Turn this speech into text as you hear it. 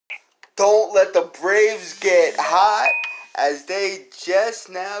Don't let the Braves get hot as they just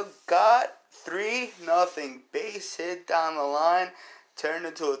now got 3-0 base hit down the line, turned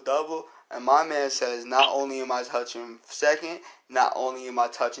into a double. And my man says, not only am I touching second, not only am I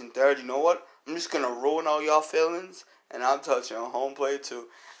touching third, you know what? I'm just going to ruin all y'all feelings, and I'm touching home plate too.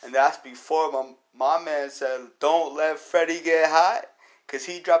 And that's before my man said, don't let Freddie get hot, because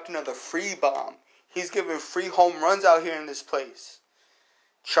he dropped another free bomb. He's giving free home runs out here in this place.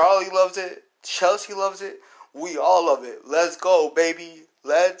 Charlie loves it. Chelsea loves it. We all love it. Let's go, baby.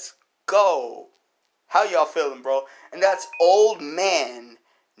 Let's go. How y'all feeling, bro? And that's old man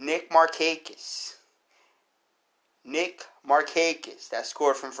Nick Markakis. Nick Markakis that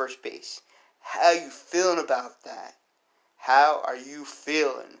scored from first base. How you feeling about that? How are you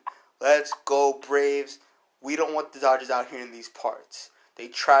feeling? Let's go, Braves. We don't want the Dodgers out here in these parts. They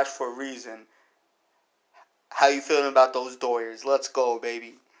trash for a reason. How you feeling about those Doyers? Let's go,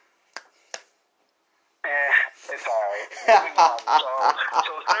 baby. It's alright. Moving on.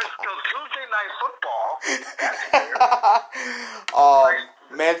 So Tuesday Night Football. That's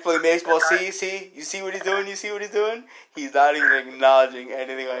weird. Man's playing baseball. See? You see what he's doing? He's not even acknowledging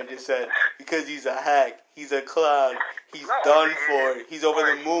anything I just said. Because he's a hack. He's a clown. He's done for. He's over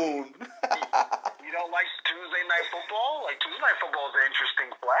the moon. You don't like Tuesday Night Football? Like, Tuesday Night Football is an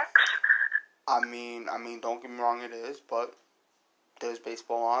interesting flex. I mean, don't get me wrong, it is, but there's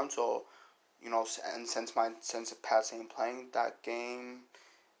baseball on, so, you know, and since Pats ain't playing, that game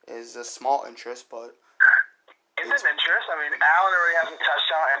is a small interest, but it's an interest. I mean, Allen already has a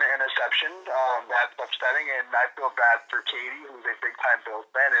touchdown and an interception. That's upsetting, and I feel bad for Katie, who's a big-time Bills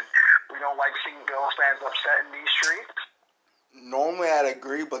fan, and we don't like seeing Bills fans upset in these streets. Normally I'd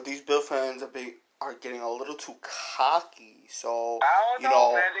agree, but these Bills fans are getting a little too cocky. So, man,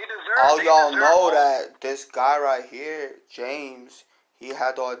 they deserve all y'all know that this guy right here, James, he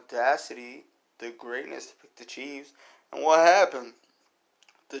had the audacity, the greatness to pick the Chiefs. And what happened?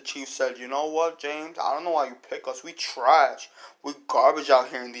 The Chiefs said, you know what, James? I don't know why you pick us. We trash. We garbage out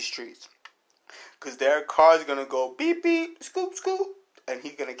here in these streets. Because their car's going to go beep, beep, scoop, scoop. And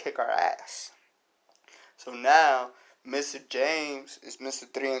he's going to kick our ass. So now, Mr. James is Mr.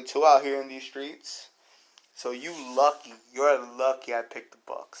 3-2 out here in these streets. So you're lucky I picked the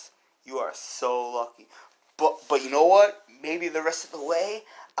Bucks. You are so lucky. But you know what? Maybe the rest of the way,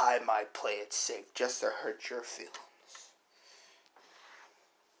 I might play it safe just to hurt your feelings.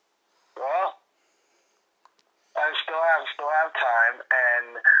 Well, I still have time,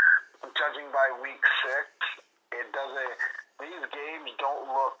 and judging by week 6, it doesn't. These games don't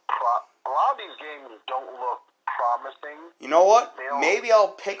look. A lot of these games don't look promising. You know what? Maybe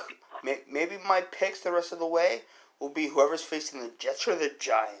I'll pick. Maybe my picks the rest of the way will be whoever's facing the Jets or the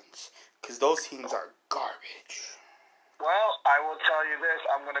Giants, because those teams are garbage. Well, I will tell you this.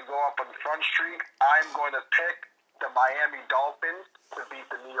 I'm going to go up on Front Street. I'm going to pick the Miami Dolphins to beat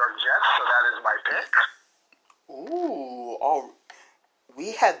the New York Jets, so that is my pick. Ooh,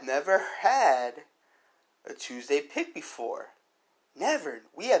 we have never had a Tuesday pick before. Never.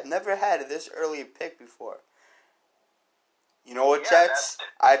 We have never had this early a pick before. You know what, Jets?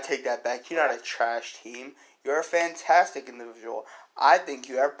 I take that back. You're not a trash team. You're a fantastic individual. I think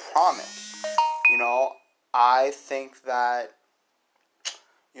you have promise. You know, I think that,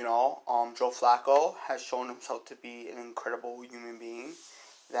 Joe Flacco has shown himself to be an incredible human being.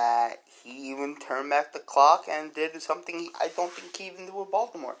 That he even turned back the clock and did something I don't think he even did with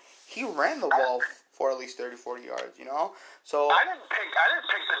Baltimore. He ran the ball for at least 30, 40 yards, So I didn't pick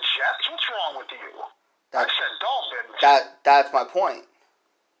the Jets. What's wrong with you? I said Dolphins. That's my point.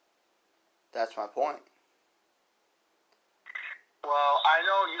 That's my point. Well, I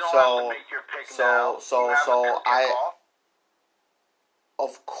know you don't have to make your pick now.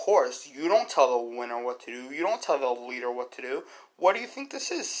 Of course, you don't tell the winner what to do. You don't tell the leader what to do. What do you think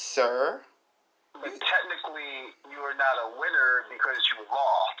this is, sir? But technically, you are not a winner because you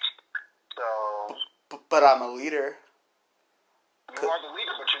lost. So. But I'm a leader. You are the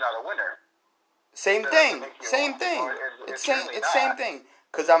leader, but you're not a winner. Same thing. It's same thing.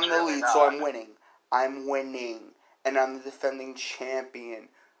 Because I'm in the lead, so I'm winning. I'm winning. And I'm the defending champion.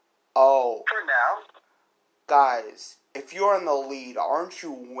 Oh. For now. Guys, if you're in the lead, aren't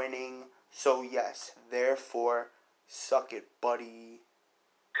you winning? So yes, therefore, suck it, buddy.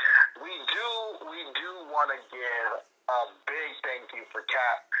 We do want to give a big thank you for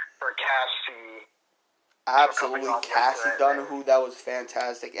Cassie. Absolutely, Cassie Donahue, that was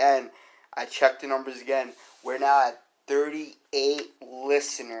fantastic. And I checked the numbers again. We're now at 38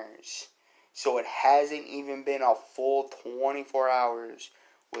 listeners. So it hasn't even been a full 24 hours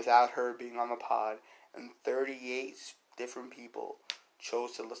without her being on the pod. And 38 different people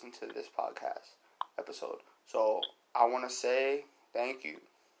chose to listen to this podcast episode. So I want to say thank you.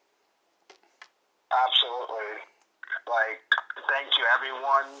 Absolutely. Like, thank you,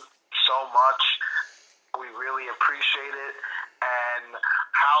 everyone, so much. We really appreciate it. And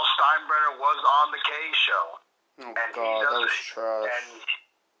Hal Steinbrenner was on the K Show. Oh, and God, that was trash.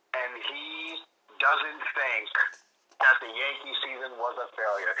 And he doesn't think that the Yankee season was a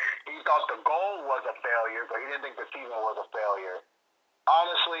failure. He thought the goal was a failure, but he didn't think the season was a failure.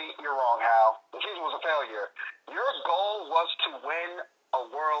 Honestly, you're wrong, Hal. The season was a failure. Your goal was to win a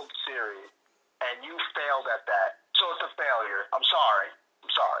World Series, and you failed at that. So it's a failure. I'm sorry.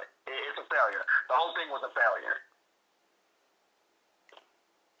 It's a failure. The whole thing was a failure.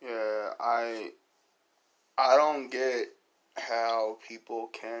 Yeah, I don't get how people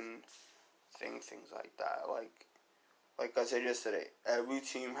can think things like that. Like I said yesterday, every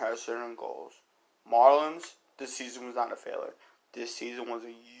team has certain goals. Marlins, this season was not a failure. This season was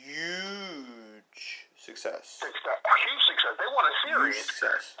a huge success. A huge success. They won a series. Huge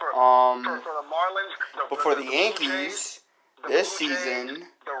success. For the Marlins. But for the Yankees, Jays, this Blue Jays, season,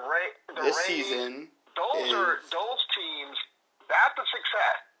 Rays, season, those teams. That's a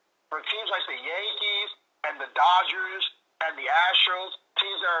success for teams like the Yankees and the Dodgers and the Astros.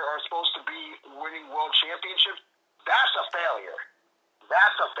 Teams that are supposed to be winning world championships. That's a failure.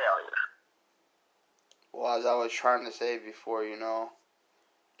 That's a failure. Well, as I was trying to say before,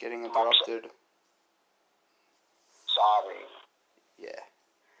 getting interrupted. Sorry. Yeah.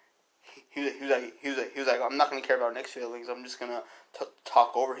 He was like, I'm not gonna care about Nick's feelings. I'm just gonna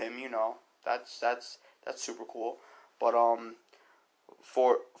talk over him. That's super cool. But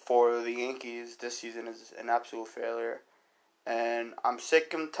for the Yankees, this season is an absolute failure, and I'm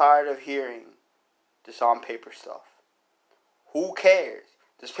sick and tired of hearing this on paper stuff. Who cares?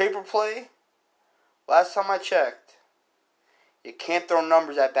 Does paper play? Last time I checked, you can't throw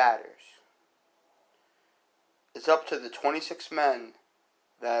numbers at batters. It's up to the 26 men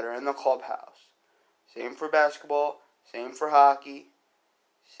that are in the clubhouse. Same for basketball, same for hockey,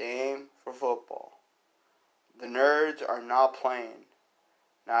 same for football. The nerds are not playing.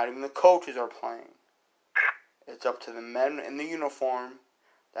 Not even the coaches are playing. It's up to the men in the uniform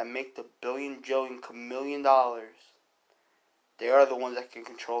that make the billion, jillion, chameleon dollars. They are the ones that can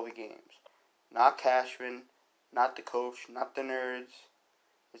control the games. Not Cashman, not the coach, not the nerds.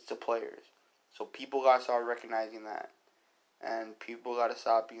 It's the players. So people gotta start recognizing that. And people gotta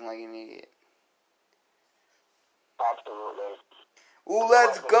stop being like an idiot. Absolutely. Ooh,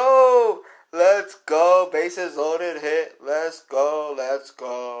 let's go! Let's go! Bases loaded, hit. Let's go, let's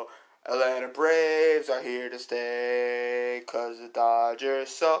go. Atlanta Braves are here to stay. 'Cause the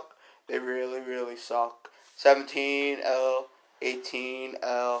Dodgers suck. They really, really suck. 17L,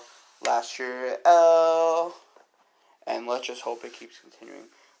 18L, last year L. And let's just hope it keeps continuing.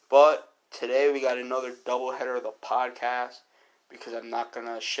 But today we got another doubleheader of the podcast because I'm not going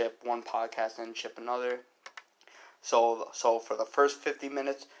to ship one podcast and ship another. So for the first 50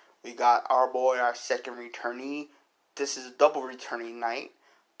 minutes, we got our second returnee. This is a double returnee night,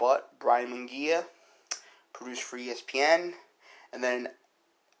 but Brian Munguia, produced for ESPN. And then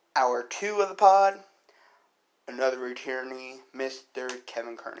hour 2 of the pod, another returnee, Mr.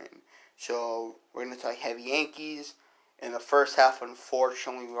 Kevin Kernan. So we're going to talk heavy Yankees. In the first half,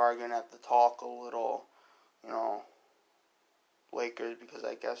 unfortunately, we are going to have to talk a little, Lakers, because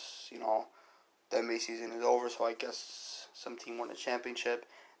I guess, the NBA season is over, so I guess some team won a championship.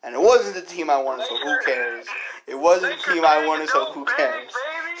 And it wasn't the team I wanted, so who cares? It wasn't the team I wanted, so who cares?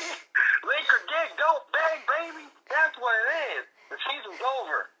 Laker gang, don't bang, baby. That's what it is. The season's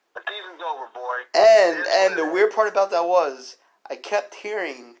over. The season's over, boy. And the weird part about that was, I kept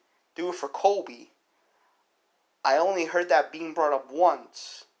hearing, do it for Kobe. I only heard that being brought up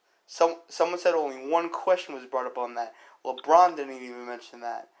once. Someone said only one question was brought up on that. LeBron didn't even mention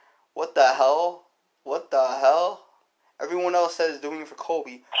that. What the hell? What the hell? Everyone else says doing it for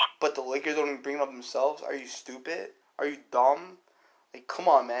Kobe, but the Lakers don't even bring it up themselves? Are you stupid? Are you dumb? Like, come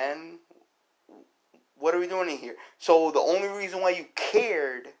on, man. What are we doing in here? So the only reason why you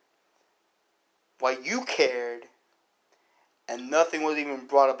cared, and nothing was even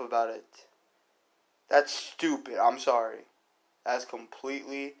brought up about it. That's stupid. I'm sorry. That's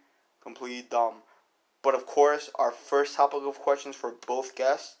completely dumb. But of course, our first topic of questions for both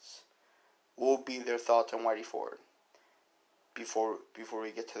guests will be their thoughts on Whitey Ford. Before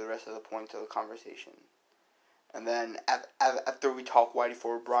we get to the rest of the points of the conversation. And then after we talk Whitey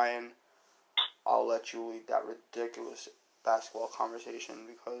Ford, Brian, I'll let you lead that ridiculous basketball conversation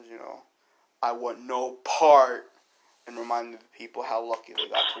because, I want no part in reminding the people how lucky they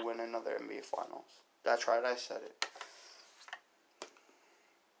got to win another NBA Finals. That's right, I said it.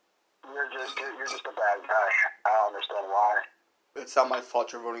 you're just a bad guy. I don't understand why. It's not my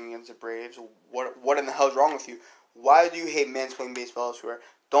fault you're voting against the Braves. What in the hell is wrong with you? Why do you hate men playing baseball elsewhere?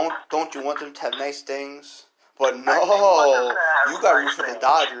 Don't you want them to have nice things? But no, you got root for the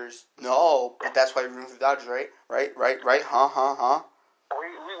Dodgers. No, but that's why you're rooting for the Dodgers, right? Right? Huh? We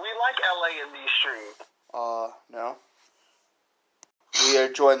like LA in these streets. No. We are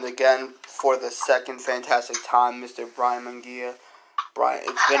joined again for the second fantastic time, Mr. Brian Munguia. Brian,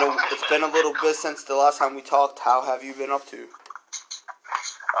 it's been a little bit since the last time we talked. How have you been up to?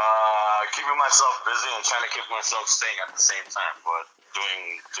 Keeping myself busy and trying to keep myself sane at the same time, but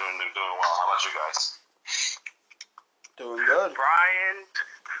doing well. How about you guys? Doing good. Brian,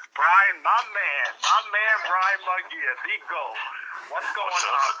 my man, Brian Munguia, the GOAT. What's going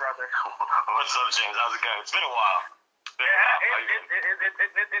on, brother? What's up, James? How's it going? It's been a while.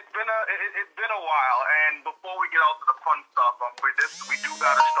 It's been a while, and before we get out to the fun stuff, we do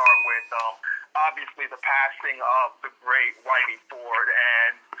got to start with obviously the passing of the great Whitey Ford.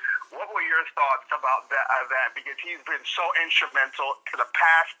 And what were your thoughts about that? Because he's been so instrumental to the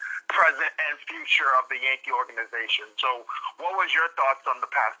past, present, and future of the Yankee organization. So, what was your thoughts on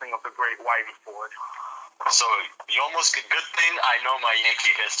the passing of the great Whitey Ford? So, good thing I know my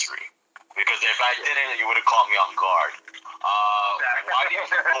Yankee history. Because if I didn't, you would have caught me off guard.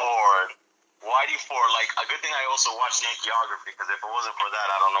 Whitey Ford, like, a good thing I also watched Yankeeography, because if it wasn't for that,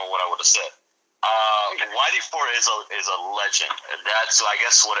 I don't know what I would have said. Whitey Ford is a legend. That's, I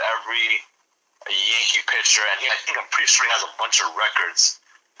guess, what every Yankee pitcher, and I'm pretty sure he has a bunch of records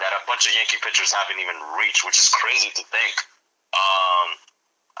that a bunch of Yankee pitchers haven't even reached, which is crazy to think.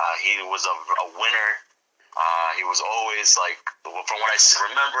 He was a winner. He was always, like, from what I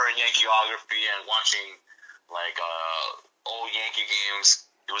remember in Yankeeography and watching, like, old Yankee games,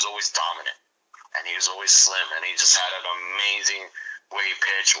 he was always dominant. And he was always slim. And he just had an amazing way he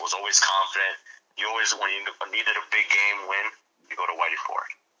pitched, was always confident. You always, when you needed a big game win, you go to Whitey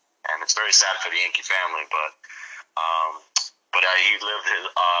Ford. And it's very sad for the Yankee family, but he lived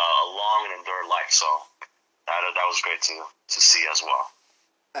a long and endured life, so that was great to see as well.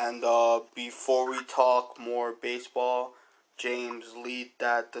 And before we talk more baseball, James, lead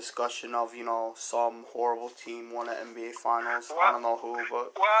that discussion of, some horrible team won an NBA Finals. I don't know who,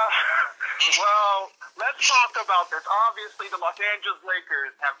 but... Well, let's talk about this. Obviously, the Los Angeles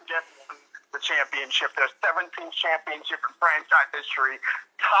Lakers have just won the championship, their 17th championship in franchise history,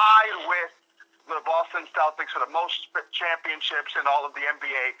 tied with the Boston Celtics for the most championships in all of the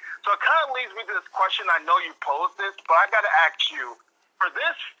NBA. So it kind of leads me to this question. I know you posed this, but I got to ask you, for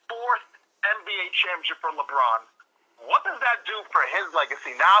this fourth NBA championship for LeBron, what does that do for his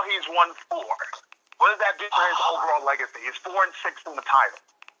legacy? Now he's won 4. What does that do for his overall legacy? He's 4-6 in the title,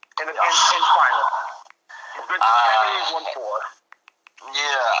 in finals. He's been to 10, he's won 4. Yeah,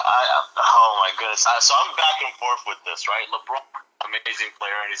 oh my goodness. So I'm back and forth with this, right? LeBron, amazing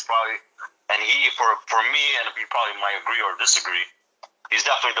player, and he's probably, for me, and you probably might agree or disagree, he's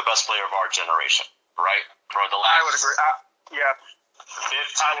definitely the best player of our generation, right? For the last, I would agree.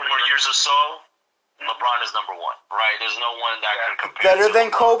 15 more years or so, LeBron is number 1, right? There's no one that can compare. Better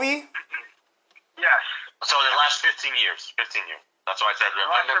than Kobe? Yes. So the last 15 years. That's what I said.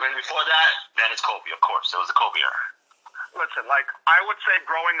 And before that, then it's Kobe, of course. It was the Kobe era. Listen, I would say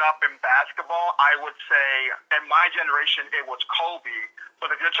growing up in basketball, I would say in my generation it was Kobe.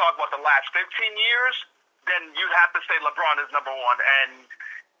 But if you're talking about the last 15 years, then you'd have to say LeBron is number 1, and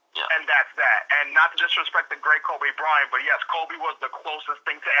that's that. And not to disrespect the great Kobe Bryant, but yes, Kobe was the closest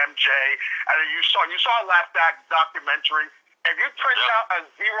thing to MJ. And you saw last documentary. If you print out a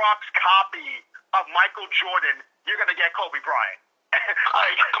Xerox copy of Michael Jordan, you're gonna get Kobe Bryant.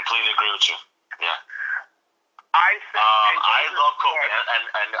 I completely agree with you. Yeah. I love Kobe, and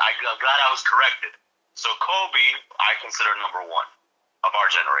I'm glad I was corrected. So Kobe, I consider number 1 of our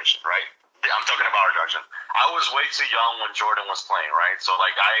generation, right? I'm talking about our generation. I was way too young when Jordan was playing, right? So,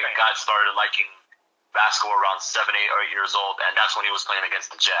 I got started liking basketball around 7, 8, or 8 years old, and that's when he was playing against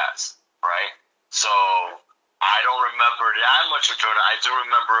the Jazz, right? So, I don't remember that much of Jordan. I do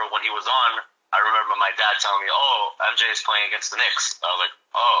remember when he was on, I remember my dad telling me, MJ is playing against the Knicks. I was like,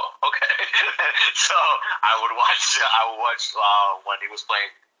 okay. So I would watch when he was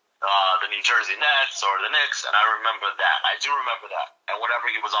playing the New Jersey Nets or the Knicks, and I remember that. I do remember that. And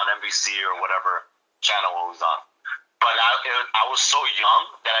whenever he was on NBC or whatever channel he was on. But I was so young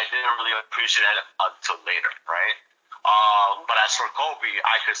that I didn't really appreciate it until later, right? But as for Kobe,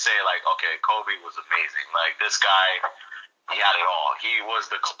 I could say, okay, Kobe was amazing. This guy, he had it all. He was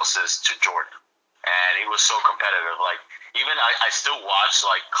the closest to Jordan. And he was so competitive. Even I still watch,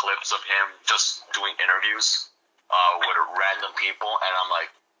 clips of him just doing interviews with random people. And I'm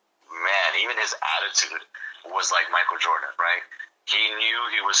like, man, even even his attitude was like Michael Jordan, right? He knew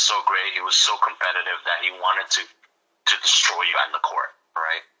he was so great, he was so competitive that he wanted to destroy you on the court,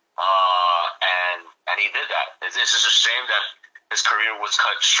 right? And he did that. It's just a shame that his career was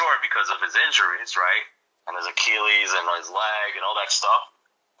cut short because of his injuries, right? And his Achilles and his leg and all that stuff.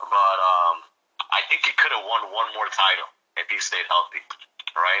 But I think he could have won one more title if he stayed healthy,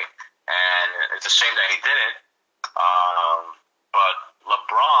 right? And it's a shame that he didn't. But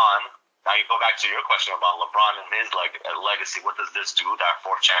LeBron, now you go back to your question about LeBron and his legacy. What does this do, that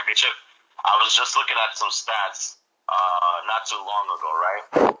fourth championship? I was just looking at some stats not too long ago,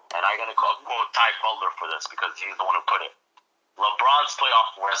 right? And I'm going to quote Ty Butler for this because he's the one who put it. LeBron's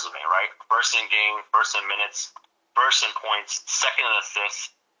playoff resume, right? First in game, first in minutes, first in points, second in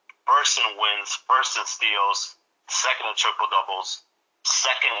assists, first in wins, first in steals, second in triple doubles,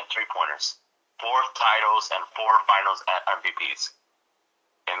 second in three-pointers, 4 titles, and 4 finals MVPs.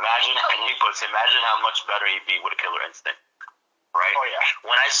 Imagine how much better he'd be with a killer instinct, right? Oh, yeah.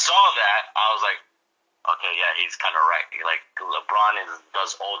 When I saw that, I was like, okay, yeah, he's kind of right. Like, LeBron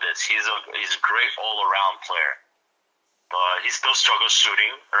does all this. He's a great all-around player. But he still struggles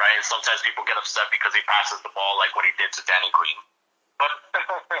shooting, right? And sometimes people get upset because he passes the ball like what he did to Danny Green. But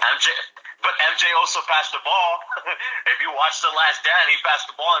MJ also passed the ball. If you watch The Last Dance, he passed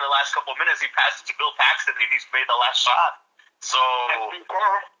the ball in the last couple of minutes. He passed it to Bill Paxton, and he's made the last shot. So, Steve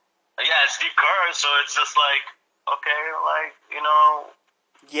Kerr. Yeah, Steve Kerr. So it's just like, okay, like, you know.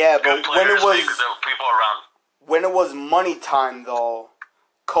 Yeah, but when it was money time though,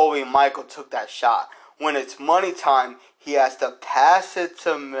 Kobe and Michael took that shot. When it's money time, he has to pass it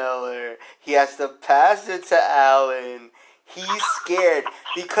to Miller. He has to pass it to Allen. He's scared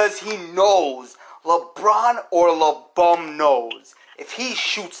because he knows LeBron or LeBum knows if he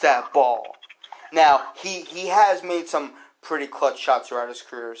shoots that ball. Now, he has made some pretty clutch shots throughout his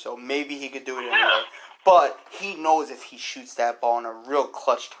career, so maybe he could do it anyway. But he knows if he shoots that ball in a real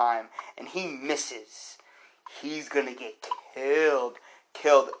clutch time and he misses, he's gonna get killed.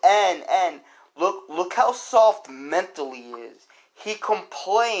 And look how soft mentally he is. He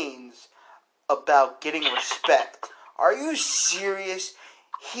complains about getting respect. Are you serious?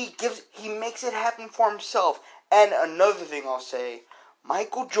 He makes it happen for himself. And another thing I'll say,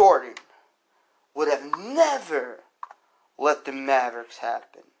 Michael Jordan would have never let the Mavericks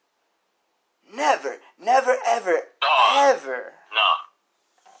happen. Never, ever. No.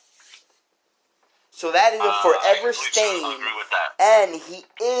 So that is a forever stain. I agree with that. And he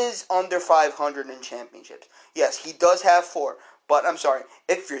is under 500 in championships. Yes, he does have 4. But I'm sorry,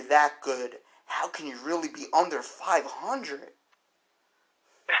 if you're that good, how can you really be under 500? You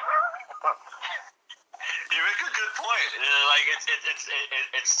make a good point. Like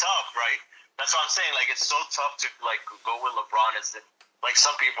it's tough, right? That's what I'm saying. Like it's so tough to like go with LeBron. Like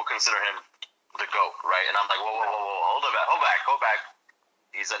some people consider him the GOAT, right? And I'm like, whoa, hold back.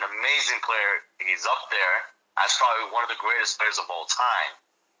 He's an amazing player. He's up there as probably one of the greatest players of all time,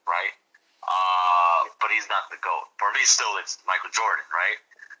 right? But he's not the GOAT. For me, still, it's Michael Jordan, right?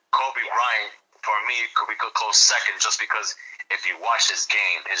 Kobe Bryant, for me, could be a close second just because if you watch his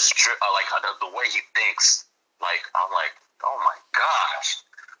game, the way he thinks, like, I'm like, oh my gosh,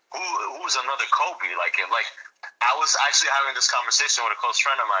 who's another Kobe like him? Like, I was actually having this conversation with a close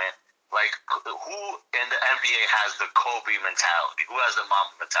friend of mine. Like, who in the NBA has the Kobe mentality? Who has the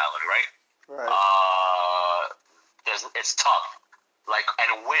Mamba mentality, right? It's tough. Like,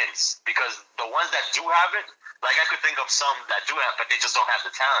 and wins. Because the ones that do have it, like, I could think of some that do have, but they just don't have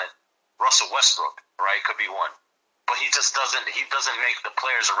the talent. Russell Westbrook, right, could be one. But he just doesn't make the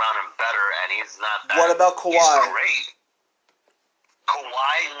players around him better, and he's not that. What about Kawhi? He's great.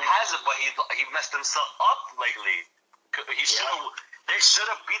 Kawhi has it, but he messed himself up lately. They should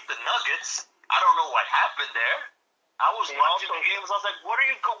have beat the Nuggets. I don't know what happened there. I was watching the games. I was like, "What are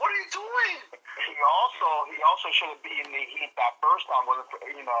you doing?" He also should have beaten the Heat that first time. You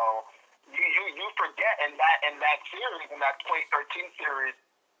forget in that series, in that 2013 series,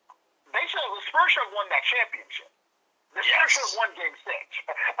 the Spurs should have won that championship. The Spurs should have won Game 6,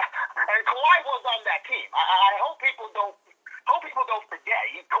 and Kawhi was on that team. I hope people don't forget.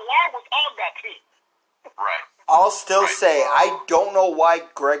 Kawhi was on that team. Right. I'll still say I don't know why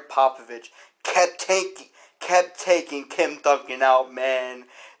Greg Popovich kept taking Tim Duncan out, man.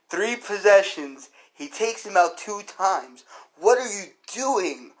 3 possessions, he takes him out 2 times. What are you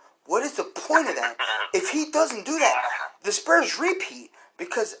doing? What is the point of that? If he doesn't do that, the Spurs repeat.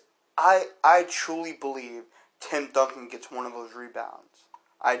 Because I truly believe Tim Duncan gets one of those rebounds.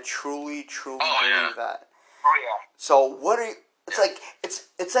 I truly believe that. Oh yeah. So what are you...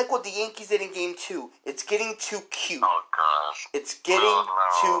 It's like what the Yankees did in Game 2. It's getting too cute. Oh gosh. It's getting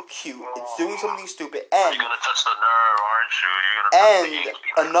too cute. It's doing something stupid. And you're gonna touch the nerve, aren't you? You're gonna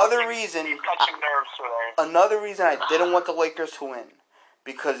touch another reason. Touching nerves today. Another reason I didn't want the Lakers to win,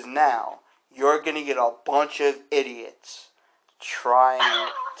 because now you're gonna get a bunch of idiots trying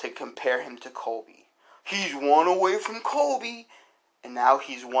to compare him to Kobe. He's one away from Kobe, and now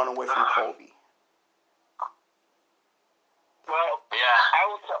he's one away from Kobe. Well, yeah. I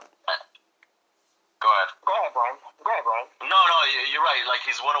will tell. Go ahead. Go ahead, Brian. No, you're right. Like,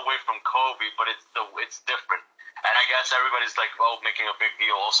 he's one away from Kobe, but it's different. And I guess everybody's like, making a big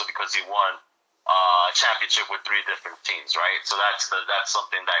deal also because he won a championship with 3 different teams, right? So that's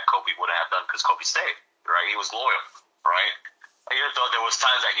something that Kobe wouldn't have done because Kobe stayed, right? He was loyal, right? Even though there was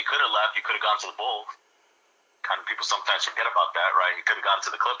times that he could have left, he could have gone to the Bulls. Kind of people sometimes forget about that, right? He could have gone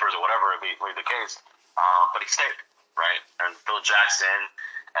to the Clippers or whatever it be the case, but he stayed, right? And Phil Jackson,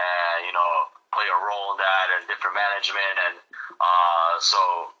 play a role in that, and different management, and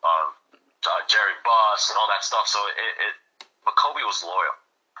Jerry Buss and all that stuff. So but Kobe was loyal.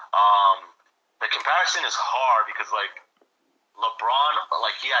 The comparison is hard because like LeBron,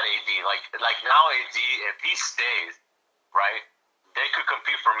 like he had AD, like now AD, if he stays, right, they could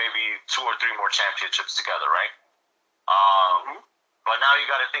compete for maybe 2 or 3 more championships together, right? But now you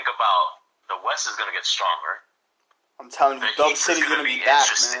got to think about the West is going to get stronger. I'm telling you, Dub City's going to be back,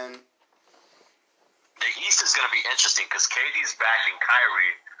 man. The East is going to be interesting because KD's back in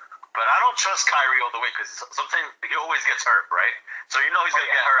Kyrie, but I don't trust Kyrie all the way because sometimes he always gets hurt, right? So he's going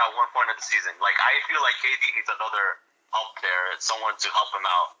to get hurt at one point of the season. Like, I feel like KD needs another help there, someone to help him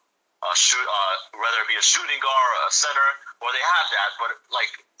out, whether it be a shooting guard or a center, or they have that, but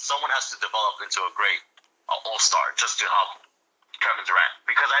like someone has to develop into a great all-star just to help Kevin Durant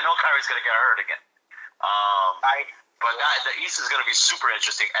because I know Kyrie's going to get hurt again. But the East is going to be super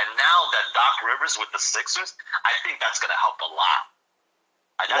interesting. And now that Doc Rivers with the Sixers, I think that's going to help a lot.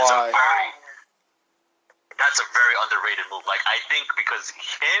 And that's a very underrated move. Like, I think because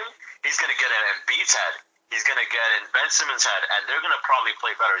he's going to get in Embiid's head. He's going to get in Ben Simmons' head. And they're going to probably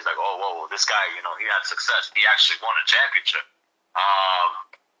play better. He's like, whoa, this guy, he had success. He actually won a championship.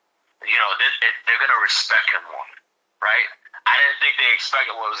 They're going to respect him more, right? I didn't think they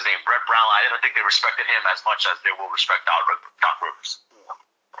expected, what was his name, Brett Brown. I didn't think they respected him as much as they will respect Doc Rivers.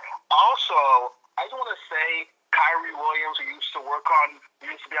 Also, I just want to say, Kyrie Williams, who used to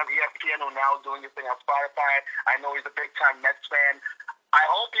be on ESPN, who now doing his thing on Spotify. I know he's a big-time Nets fan. I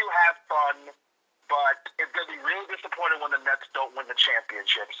hope you have fun, but it's going to be real disappointing when the Nets don't win the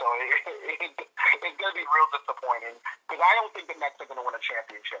championship. So it's going to be real disappointing because I don't think the Nets are going to win a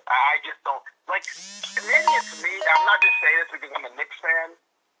championship. I just don't. Like, maybe it's me. I'm not just saying this because I'm a Knicks fan.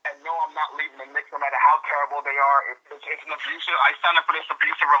 And no, I'm not leaving the Knicks no matter how terrible they are. It's an abusive. I signed up for this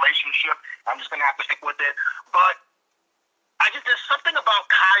abusive relationship. I'm just going to have to stick with it. But there's something about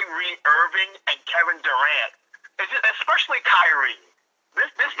Kyrie Irving and Kevin Durant, especially Kyrie.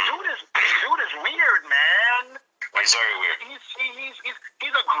 This dude is weird, man. He's very weird.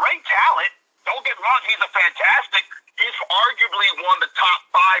 He's a great talent. Don't get me wrong, he's a fantastic. He's arguably one of the top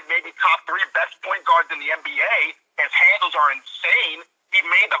 5, maybe top 3 best point guards in the NBA. His handles are insane. He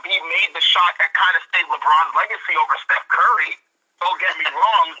made the shot that kind of saved LeBron's legacy over Steph Curry. Don't get me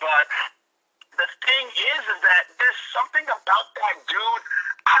wrong, but the thing is that there's something about that dude.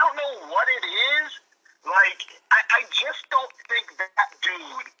 I don't know what it is. Like, I just don't think that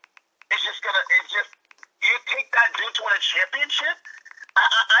dude is just gonna. You take that dude to win a championship?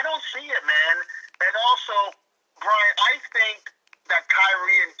 I don't see it, man. And also, Brian, I think that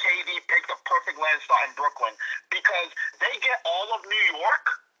Kyrie and KD picked the perfect land spot in Brooklyn because they get all of New York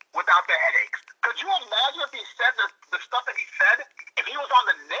without the headaches. Could you imagine if he said the stuff that he said if he was on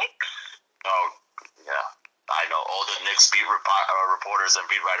the Knicks? Oh, yeah. I know. All the Knicks beat reporters and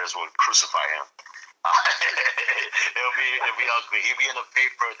beat writers would crucify him. It'll be ugly. He'll be in the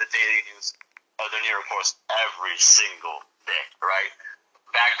paper, the Daily News, the New York Post every single day, right?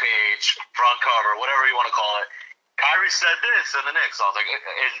 Back page, front cover, whatever you want to call it. Kyrie said this in the Knicks. I was like,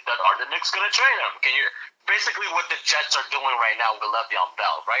 are the Knicks going to trade him? Basically what the Jets are doing right now with Le'Veon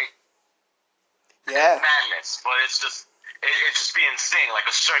Bell, right? Yeah. Madness, but it's just be insane, like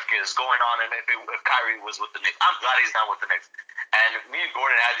a circus going on. And if Kyrie was with the Knicks, I'm glad he's not with the Knicks. And me and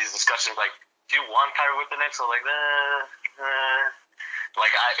Gordon had these discussions like, do you want Kyrie with the Knicks? I was like,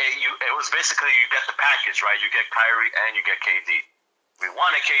 Like, it was basically you get the package, right? You get Kyrie and you get KD. We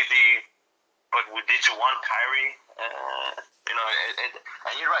wanted KD, but did you want Kyrie?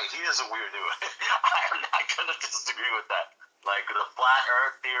 And you're right, he is a weird dude. I'm not going to disagree with that. like the flat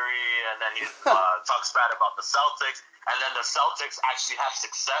Earth theory, and then he talks bad about the Celtics, and then the Celtics actually have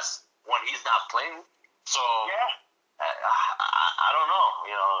success when he's not playing. So I don't know,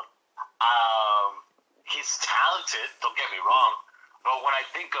 he's talented. Don't get me wrong, but when I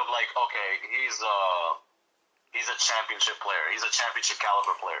think of like, okay, he's a championship player. He's a championship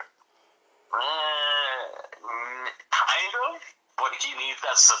caliber player. Kind of, but he needs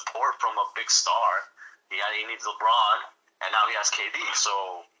that support from a big star. He needs LeBron, and now he has KD,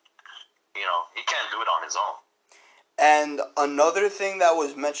 so, he can't do it on his own. And another thing that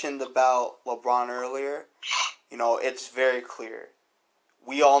was mentioned about LeBron earlier, it's very clear.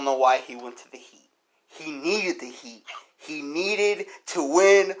 We all know why he went to the Heat. He needed the Heat. He needed to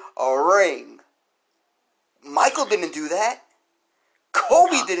win a ring. Michael didn't do that.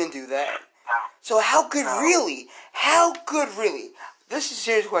 Kobe didn't do that. So how good really? This is a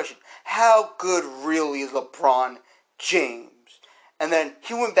serious question. How good really is LeBron James? And then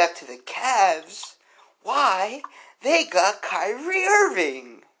he went back to the Cavs. Why? They got Kyrie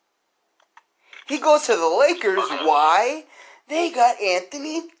Irving. He goes to the Lakers. Why? They got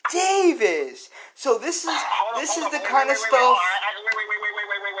Anthony Davis. So this is the kind of stuff.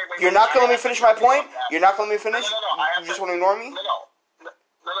 You're not gonna let me finish my point? You're not gonna let me finish? You just want to ignore me? No.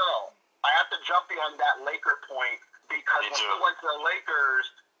 I have to jump you on that Laker point because when he went to the Lakers,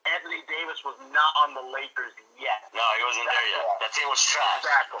 Anthony Davis was not on the Lakers yet. No, he wasn't there yet. That team was trash.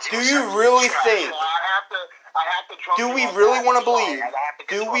 Exactly. Do you really think? So I have to jump Do you we on really that. want to believe?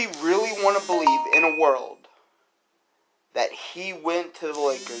 Do Do we really want to believe in a world that he went to the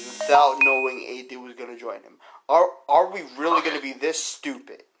Lakers without knowing AD was going to join him? Are we really going to be this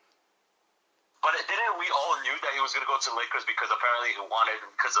stupid? But didn't we all knew that he was going to go to Lakers because apparently he wanted him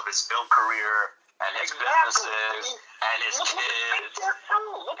because of his film career and his businesses and his kids?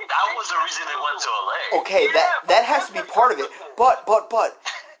 That was the reason they went to LA. Okay, that has to be part of it. But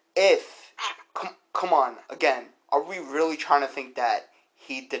if come on again, are we really trying to think that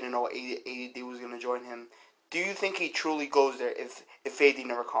he didn't know AD was going to join him? Do you think he truly goes there if AD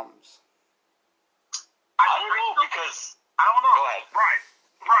never comes? I don't know because I don't know. Go ahead. Right.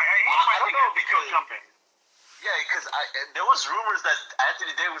 I don't know because there was rumors that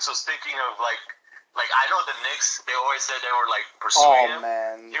Anthony Davis was thinking of like I know the Knicks. They always said they were like pursuing him.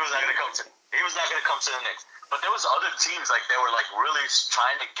 Man. He was not gonna come to the Knicks. But there was other teams like they were like really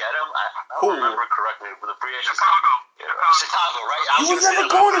trying to get him. I don't remember correctly, but the free agents. Chicago, right? He was never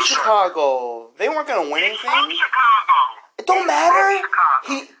going to Chicago. They weren't going to win anything. From Chicago. It don't matter.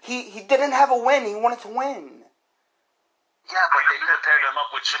 He didn't have a win. He wanted to win. Yeah, but they could have paired him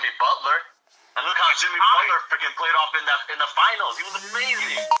up with Jimmy Butler. And look how Jimmy Butler freaking played off in the finals. He was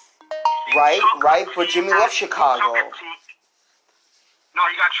amazing. Right. But Jimmy left Chicago. No,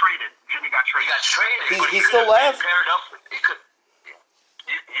 he got traded. Jimmy got traded. He still left. Paired up. He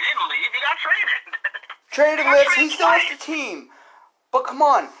didn't leave. He got traded. Traded left. He still left the team. But come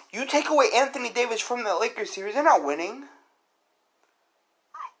on, you take away Anthony Davis from the Lakers series, they're not winning.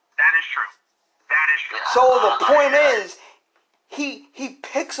 That is true. So the point is, he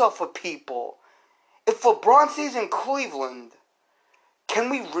picks off of people. If LeBron stays in Cleveland, can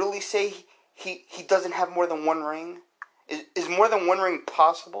we really say he doesn't have more than one ring? Is more than one ring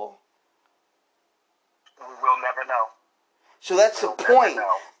possible? We'll never know. So that's the point.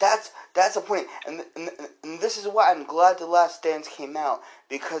 That's the point. And this is why I'm glad The Last Dance came out,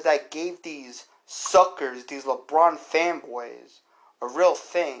 because I gave these suckers, these LeBron fanboys, a real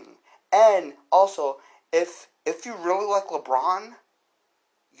thing. And also, if you really like LeBron,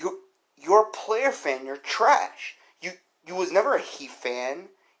 you're a player fan. You're trash. You was never a Heat fan.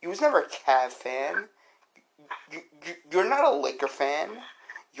 You was never a Cavs fan. You're not a Laker fan.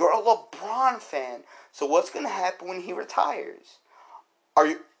 You're a LeBron fan. So what's gonna happen when he retires? Are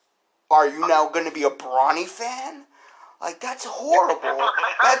you now gonna be a Bronny fan? Like, that's horrible.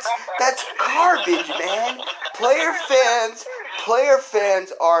 That's garbage, man. Player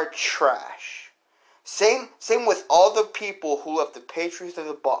fans are trash. Same with all the people who left the Patriots or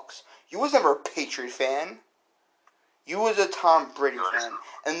the Bucks. You was never a Patriot fan. You was a Tom Brady fan,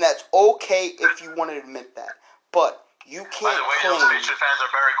 and that's okay if you want to admit that. But you can't claim. By the way, claim. those Patriot fans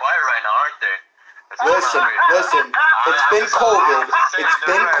are very quiet right now, aren't they? Listen. It's been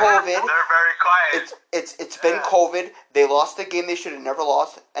COVID. They're very quiet. It's been COVID. They lost the game they should have never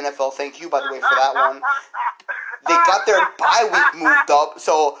lost. NFL, thank you, by the way, for that one. They got their bye week moved up.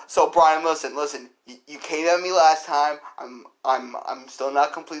 So Brian, listen. You came at me last time. I'm still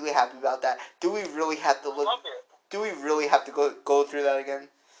not completely happy about that. Do we really have to look? Do we really have to go through that again?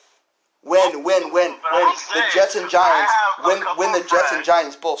 When the Jets and Giants when the Jets and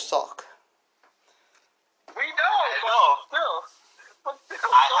Giants both suck. We know.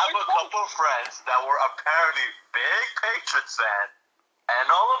 I have a couple of friends that were apparently big Patriots fan, and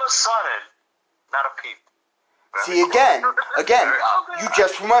all of a sudden, not a peep. See, again, you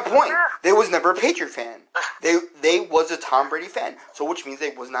just proved my point. They was never a Patriot fan. They was a Tom Brady fan, so which means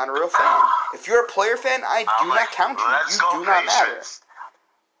they was not a real fan. If you're a player fan, I do not count you. You do not matter.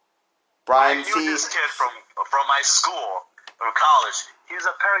 Brian, I knew this kid from my school, from college. He was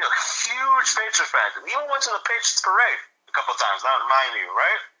apparently a huge Patriots fan. We even went to the Patriots parade a couple times, not mind you,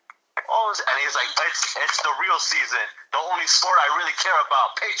 right? And he's like, it's the real season. The only sport I really care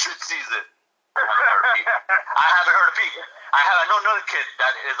about, Patriots season. I haven't heard a peep. I know another kid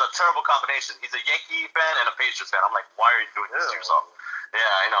that is a terrible combination. He's a Yankee fan and a Patriots fan. I'm like, why are you doing this to yourself? Yeah,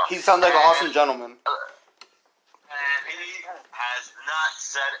 I know. He sounds like an awesome gentleman. And he has not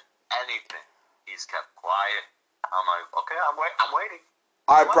said anything. He's kept quiet. I'm like, okay, I'm waiting.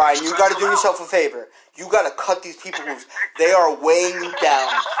 All right, Brian, you got to do yourself a favor. You got to cut these people loose. They are weighing you down.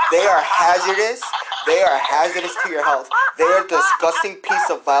 They are hazardous. They are hazardous to your health. They are a disgusting piece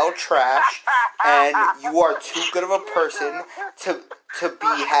of vile trash, and you are too good of a person to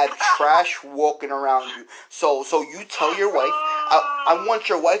have trash walking around you. So you tell your wife. I want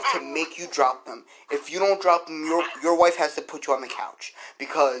your wife to make you drop them. If you don't drop them, your wife has to put you on the couch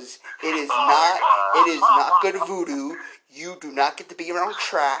because it is not good voodoo. You do not get to be around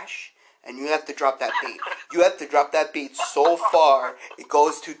trash, and you have to drop that bait. You have to drop that bait so far, it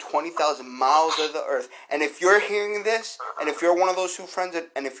goes to 20,000 miles of the earth. And if you're hearing this, and if you're one of those who offended,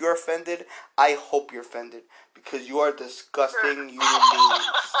 and if you're offended, I hope you're offended, because you are disgusting human beings.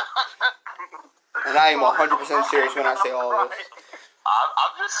 And I am 100% serious when I say all of this.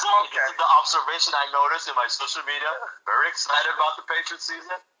 I'm just saying, this is the observation I noticed in my social media. Very excited about the Patriots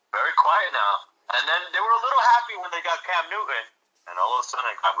season. Very quiet now. And then they were a little happy when they got Cam Newton, and all of a sudden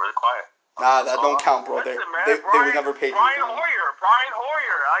it got really quiet. Nah, that don't count, bro. They were never Patriots. Brian Hoyer.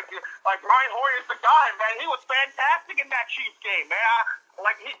 Like Brian Hoyer is the guy, man. He was fantastic in that Chiefs game, man.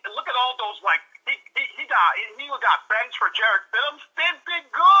 Look at all those, he got benched for Jarrett Stidham. Stid did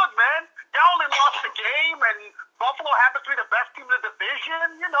good, man. Y'all only lost the game, and Buffalo happens to be the best team in the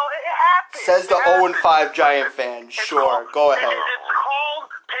division. You know, it happens. Says the 0-5 Giant fan. Sure, go ahead. It's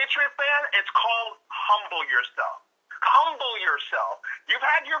called, Patriot fan, it's called humble yourself. Humble yourself. You've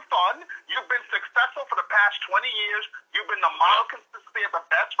had your fun. You've been successful for the past 20 years. You've been the model consistency of the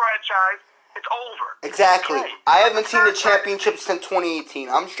best franchise. It's over. Exactly. Okay. I haven't seen the championship since 2018.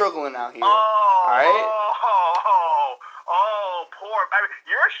 I'm struggling out here. All right? Poor. I mean,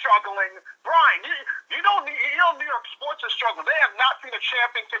 you're struggling. Brian, you don't New York sports is struggling. They have not seen a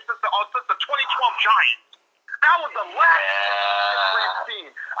championship since the 2012 Giants. That was the last championship we've seen.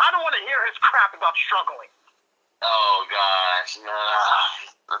 I don't want to hear his crap about struggling. Oh, gosh.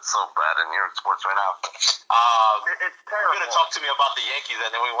 That's so bad in New York sports right now. It's terrible. You're going to talk to me about the Yankees,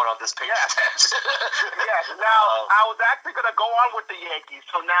 and then we went on this page. Yes. Now, I was actually going to go on with the Yankees.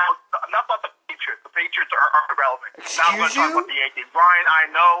 So now, enough about the Patriots. The Patriots are irrelevant. Now I'm going to talk about the Yankees. Brian, I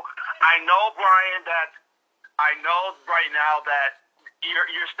know, Brian, that I know right now that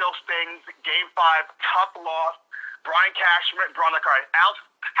you're still stings. Game 5, tough loss. Brian Cashman,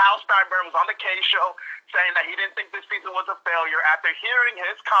 Hal Steinbrenner was on the K Show saying that he didn't think this season was a failure. After hearing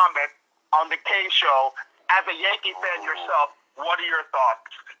his comment on the K Show, as a Yankee fan yourself, what are your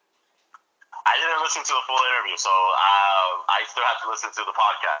thoughts? I didn't listen to the full interview, so I still have to listen to the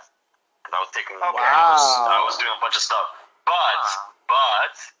podcast. I was taking I was doing a bunch of stuff.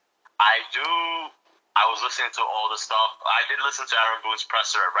 But I was listening to all the stuff. I did listen to Aaron Boone's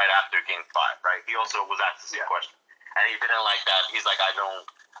presser right after Game 5, right? He also was asked the same question. And he didn't like that. He's like, I don't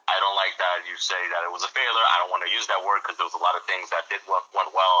like that you say that it was a failure. I don't want to use that word because there was a lot of things that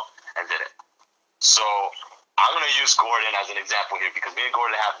went well and didn't. So I'm going to use Gordon as an example here because me and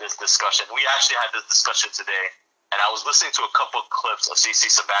Gordon have this discussion. We actually had this discussion today, and I was listening to a couple of clips of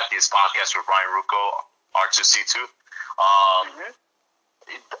CC Sabathia's podcast with Brian Rucco, R2C2.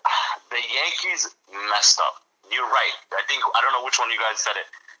 The Yankees messed up. You're right. I don't know which one of you guys said it.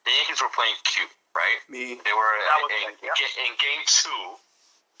 The Yankees were playing cute. Right? Me. They were in Game 2.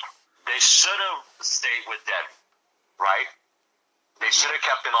 They should have stayed with Devin, right? They should have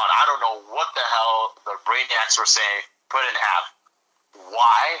kept him on. I don't know what the hell the Brainiacs were saying. Put in half.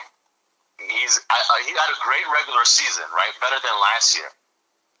 Why? He had a great regular season, right? Better than last year.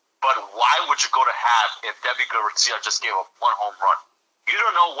 But why would you go to half if Debbie Garcia just gave up one home run? You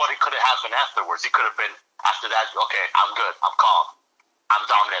don't know what it could have happened afterwards. He could have been after that. Okay, I'm good. I'm calm. I'm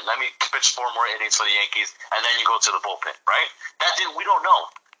dominant. Let me pitch 4 more innings for the Yankees, and then you go to the bullpen, right? We don't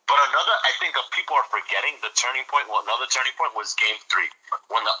know. But I think people are forgetting the turning point. Well, another turning point was Game 3,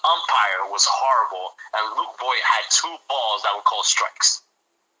 when the umpire was horrible, and Luke Voigt had 2 balls that were called strikes.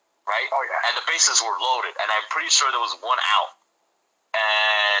 right? Oh, yeah. And the bases were loaded, and I'm pretty sure there was one out.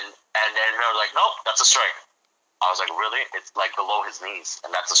 And then they're like, nope, that's a strike. I was like, really? It's like below his knees, and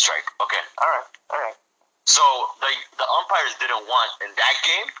that's a strike. Okay, all right. So the umpires didn't want, in that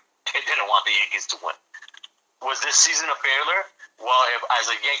game, they didn't want the Yankees to win. Was this season a failure? Well, if, as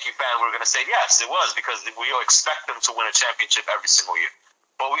a Yankee fan, we're going to say yes, it was, because we expect them to win a championship every single year.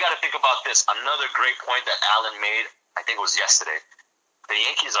 But we got to think about this. Another great point that Alan made, I think it was yesterday. The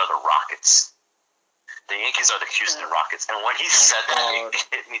Yankees are the Rockets. The Yankees are the Houston Rockets. And when he said that, it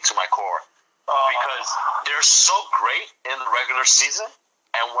hit me to my core. Because they're so great in the regular season,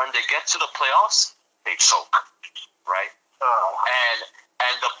 and when they get to the playoffs, they choke, right?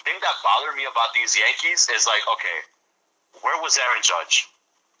 And the thing that bothered me about these Yankees is like, okay, where was Aaron Judge?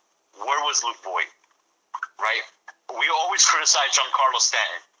 Where was Luke Voigt? Right? We always criticize Giancarlo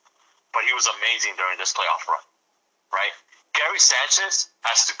Stanton, but he was amazing during this playoff run, right? Gary Sanchez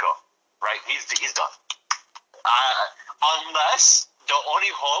has to go, right? He's done. Unless the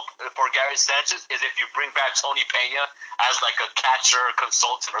only hope for Gary Sanchez is if you bring back Tony Pena as like a catcher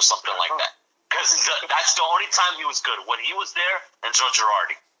consultant or something like that. Because that's the only time he was good, when he was there and Joe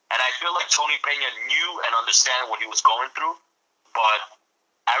Girardi. And I feel like Tony Pena knew and understand what he was going through, but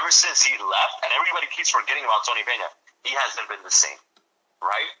ever since he left, and everybody keeps forgetting about Tony Pena, he hasn't been the same,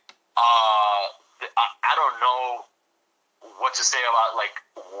 right? I don't know what to say about like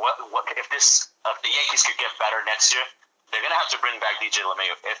what if the Yankees could get better next year. They're gonna have to bring back DJ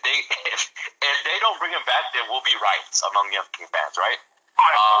LeMahieu. If they don't bring him back, there will be riots among Yankee fans, right?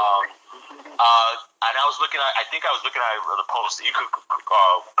 And I was looking at the post. You could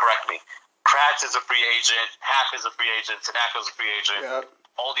correct me. Kratz is a free agent. Happ is a free agent. Tanaka's a free agent. Yep.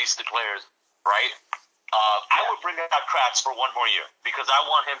 All these players, right? I would bring out Kratz for one more year because I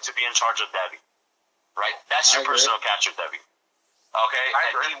want him to be in charge of Debbie, right? That's your personal catcher, Debbie. Okay,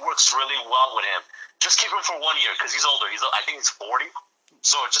 and he works really well with him. Just keep him for 1 year because he's older. I think he's 40.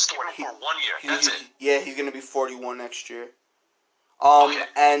 So just keep him for 1 year. That's it. Yeah, he's gonna be 41 next year. Okay.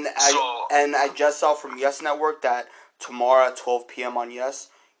 And I just saw from Yes Network that tomorrow at 12 p.m. on Yes,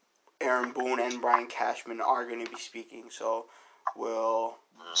 Aaron Boone and Brian Cashman are going to be speaking. So we'll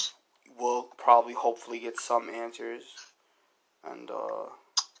probably hopefully get some answers. And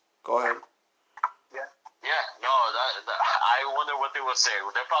go ahead. Yeah, no, I wonder what they will say.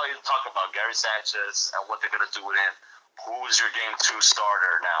 They'll probably talk about Gary Sanchez and what they're going to do with him. Who's your game 2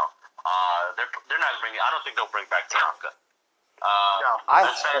 starter now? They're not bringing. I don't think they'll bring back Tanaka. I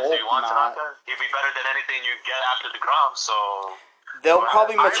hope not. Tanaka? He'd be better than anything you get after DeGrom. So they'll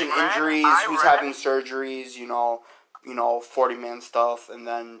probably mention injuries, who's having surgeries, 40-man stuff, and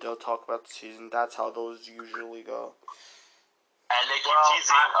then they'll talk about the season. That's how those usually go. And they keep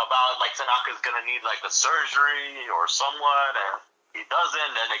teasing about like Tanaka's gonna need like a surgery or somewhat, and he doesn't.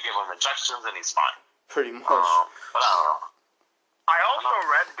 Then they give him injections, and he's fine. Pretty much. But I don't know. I also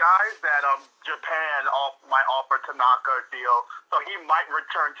read, guys, that Japan might offer Tanaka a deal, so he might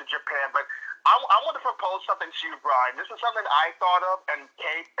return to Japan. But I want to propose something to you, Brian. This is something I thought of, and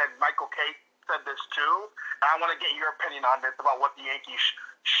Kate and Michael Kate said this too. And I want to get your opinion on this about what the Yankees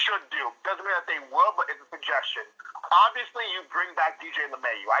should do. Doesn't mean that they will, but it's a suggestion. Obviously, you bring back DJ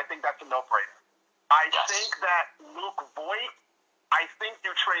LeMahieu. I think that's a no-brainer. I think that Luke Voigt. I think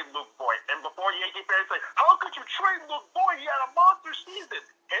you trade Luke Voigt. And before Yankee fans say, how could you trade Luke Voigt? He had a monster season.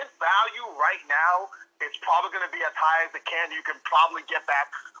 His value right now is probably going to be as high as it can. You can probably get back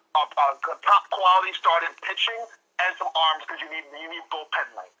a top quality starting pitching and some arms because you need bullpen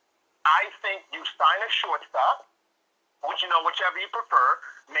length. I think you sign a shortstop, whichever you prefer,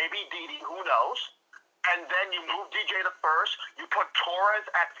 maybe Didi, who knows, and then you move DJ to first. You put Torres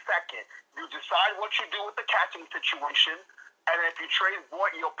at second. You decide what you do with the catching situation. And if you trade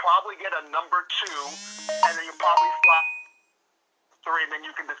Voigt, you'll probably get a number 2, and then you'll probably slot 3, and then you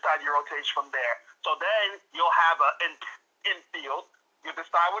can decide your rotation from there. So then you'll have an infield. You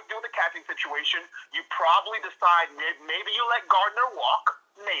decide what to do with the catching situation. You probably decide maybe you let Gardner walk,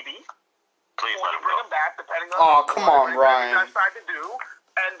 maybe. Please or let you him bring go. him back, depending on Come on, Ryan. you decide to do.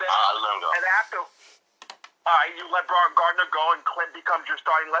 And then let him go. and after, you let Gardner go, and Clint becomes your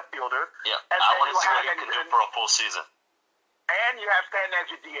starting left fielder. Yeah, and I want to you see what have- he can do for a full season. And you have Stanton as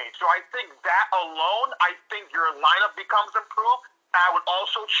your DH. So I think that alone, I think your lineup becomes improved. I would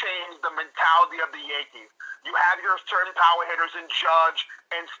also change the mentality of the Yankees. You have your certain power hitters in Judge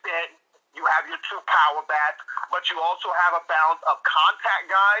and Stanton. You have your 2 power bats. But you also have a balance of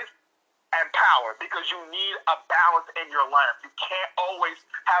contact guys and power because you need a balance in your lineup. You can't always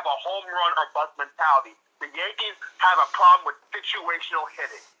have a home run or bust mentality. The Yankees have a problem with situational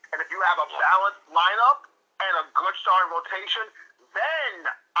hitting. And if you have a balanced lineup and a good starting rotation, then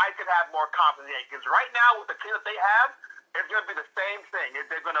I could have more confidence in the Yankees. Right now, with the team that they have, it's going to be the same thing.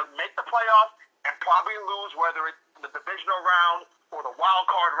 They're going to make the playoffs and probably lose, whether it's the divisional round or the wild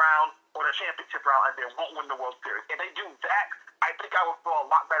card round or the championship round, and they won't win the World Series. If they do that, I think I would feel a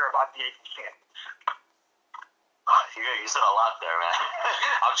lot better about the Yankees chances. You said a lot there, man.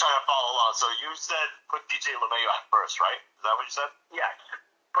 I'm trying to follow along. So you said put DJ LeMahieu at first, right? Is that what you said? Yes.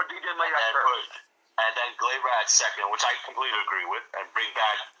 Put DJ LeMahieu at first. And then Gleyber at second, which I completely agree with, and bring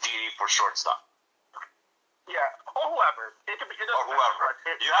back Didi for shortstop. Yeah, or whoever. Or whoever.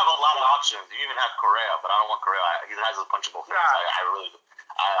 You have a lot of options. You even have Correa, but I don't want Correa. He has a punchable face. I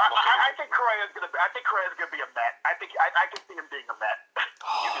think Correa's gonna be a Met. I can see him being a Met.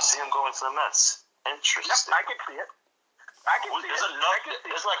 You can see him going to the Mets. Interesting. Yep, I can see it.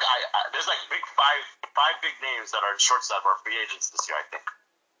 There's like five big names that are shortstop or free agents this year, I think.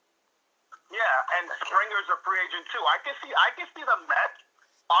 Yeah, and Springer's a free agent too. I can see the Mets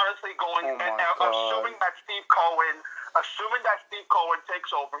honestly going assuming that Steve Cohen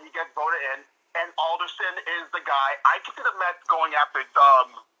takes over, he gets voted in, and Alderson is the guy. I can see the Mets going after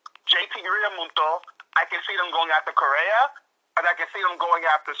JP Realmuto. I can see them going after Correa, and I can see them going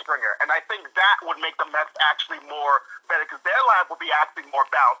after Springer. And I think that would make the Mets actually more better because their lineup will be actually more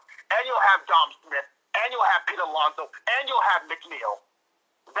balanced. And you'll have Dom Smith, and you'll have Pete Alonso, and you'll have McNeil.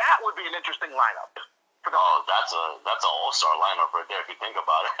 That would be an interesting lineup. That's an all-star lineup right there if you think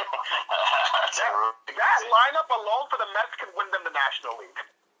about it. that lineup alone for the Mets could win them the National League.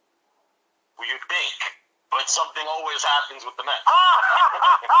 Well, you think, but something always happens with the Mets.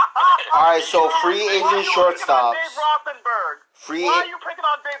 All right, so free agent shortstops. Dave Rothenberg. Why are you picking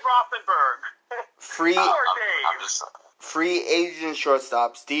on Dave Rothenberg? Free agent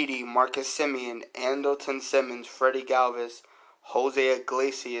shortstops: Didi, Marcus Semien, Andrelton Simmons, Freddie Galvis, Jose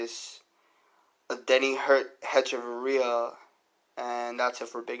Iglesias, Denny Hechavarria, and that's it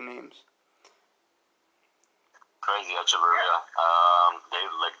for big names. Crazy Hechavarria. They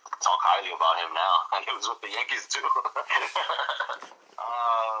talk highly about him now, and he was with the Yankees too.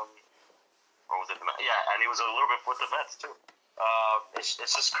 Or was it the Mets? Yeah, and he was a little bit with the Mets too. It's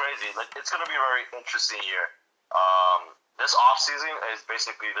just crazy. It's gonna be a very interesting year. This offseason is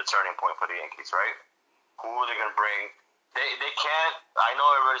basically the turning point for the Yankees, right? Who are they gonna bring? They can't. I know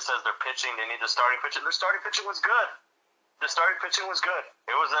everybody says they're pitching. They need the starting pitching. Their starting pitching was good. The starting pitching was good.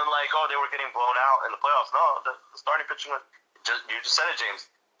 It wasn't like, they were getting blown out in the playoffs. No, the starting pitching was you just said it, James.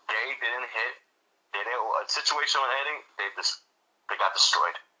 They didn't hit. Situational hitting. They got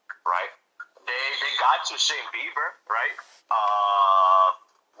destroyed, right? They got to Shane Bieber, right?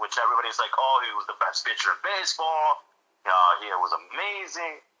 Which everybody's like, he was the best pitcher in baseball. He was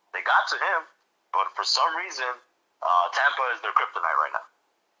amazing. They got to him, but for some reason, Tampa is their kryptonite right now,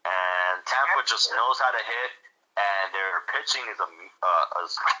 and Tampa just knows how to hit, and their pitching is the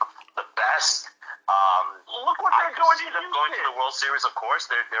best. Look what they're doing. I see them going to the World Series, of course.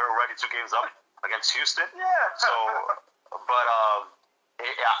 They're already 2 games up against Houston. Yeah. So, but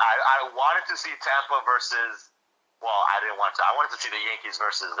I wanted to see Tampa versus. Well, I didn't want to. I wanted to see the Yankees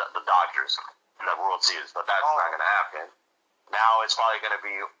versus the Dodgers in the World Series, but that's not going to happen. Now it's probably going to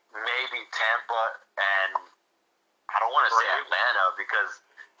be maybe Tampa and. I don't want to say Atlanta because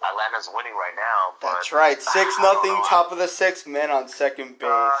Atlanta's winning right now. But that's right. 6-0, top of the 6th, men on second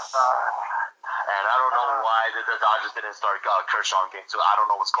base. And I don't know why the Dodgers didn't start Kershaw in game 2. I don't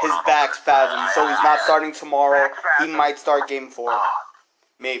know what's going on. His back spasm, so he's not starting tomorrow. He might start game 4.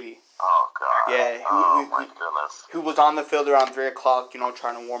 Maybe. Oh, God. Yeah. My goodness. He was on the field around 3 o'clock,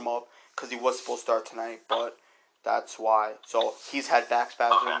 trying to warm up because he was supposed to start tonight, but that's why. So he's had back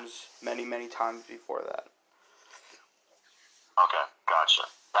spasms many, many times before that. Okay, gotcha.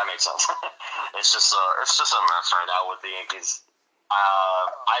 That makes sense. It's just a mess right now with the Yankees.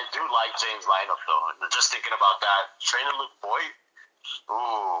 I do like James' lineup though. Just thinking about that, trading Luke Voit.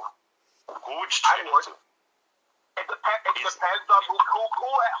 Ooh, who would you trade him to? It depends on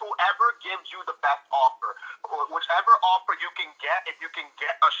whoever gives you the best offer. Whichever offer you can get, if you can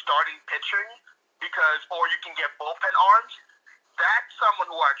get a starting pitching, or you can get bullpen arms, that's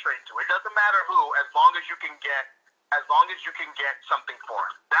someone who I trade to. It doesn't matter who, as long as you can get something for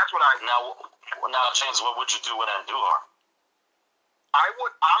him. That's what I would. Now, James, what would you do with Andujar? I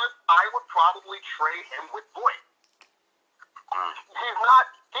would probably trade him with Voit.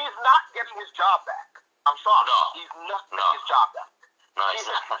 He's not getting his job back. I'm sorry. No. He's not getting his job back. No,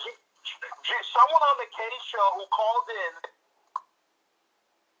 someone on the Katie show who called in.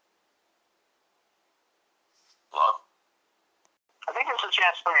 Hello? I think there's a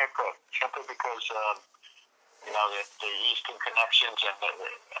chance Springer could, simply because the Eastern connections and the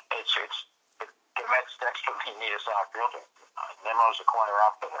Mets desperately need a center fielder. Nimmo's a corner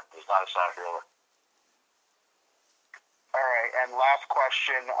outfitter. He's not a center fielder. All right, and last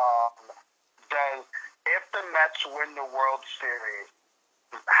question: if the Mets win the World Series,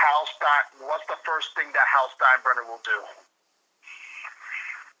 what's the first thing that Hal Steinbrenner will do?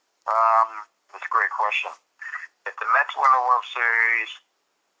 That's a great question. If the Mets win the World Series,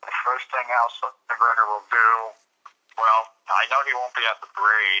 the first thing Hal Steinbrenner will do, well, I know he won't be at the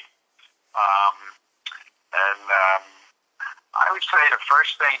parade. I would say the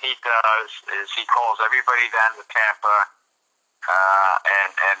first thing he does is he calls everybody down to Tampa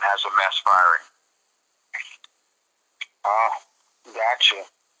and has a mass firing. Gotcha.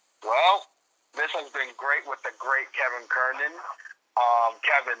 Well, this has been great with the great Kevin Kernan.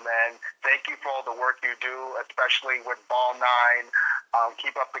 Kevin, man, thank you for all the work you do, especially with Ball 9.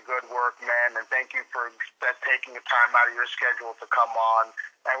 Keep up the good work, man, and thank you for taking the time out of your schedule to come on.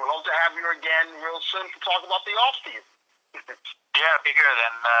 And we hope to have you again real soon to talk about the offseason. Yeah, be good.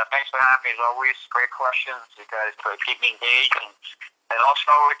 And thanks for having me as always. Great questions. You guys keep me engaged. And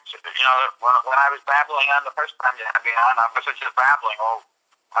also, when I was babbling on the first time you had me on, I wasn't just babbling.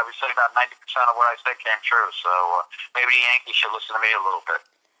 I would say about 90% of what I said came true. So maybe the Yankees should listen to me a little bit.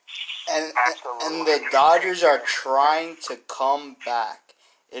 And the Dodgers are trying to come back.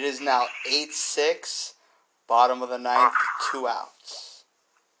 It is now 8-6, bottom of the ninth, 2 outs.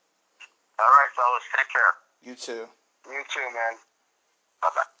 All right, fellas. Take care. You too. You too, man.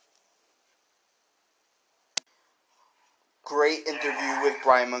 Bye-bye. Great interview with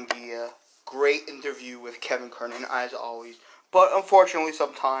Brian Munguia. Great interview with Kevin Kernan, as always. But unfortunately,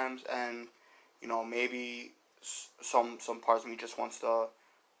 sometimes, and maybe some parts of me just wants to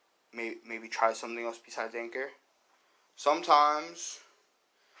maybe try something else besides Anchor. Sometimes,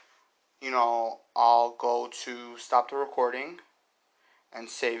 I'll go to stop the recording and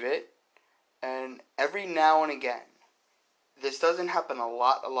save it. And every now and again, this doesn't happen a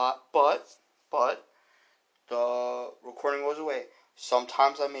lot, but the recording goes away.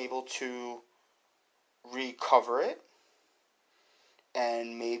 Sometimes I'm able to recover it,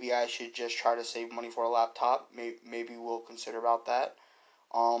 and maybe I should just try to save money for a laptop. Maybe we'll consider about that.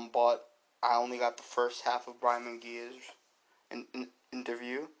 But I only got the first half of Brian Munguia's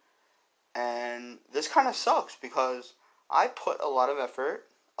interview, and this kind of sucks because I put a lot of effort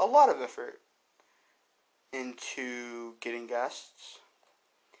into getting guests,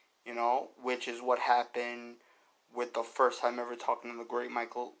 which is what happened with the first time ever talking to the great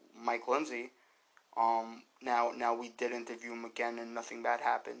Mike Lindsay. Now we did interview him again and nothing bad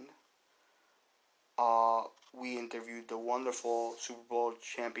happened. We interviewed the wonderful Super Bowl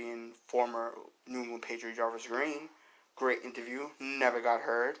champion, former New England Patriot Jarvis Green. Great interview, never got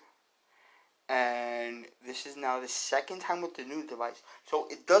heard. And this is now the second time with the new device. So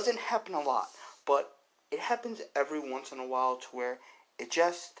it doesn't happen a lot, but it happens every once in a while to where it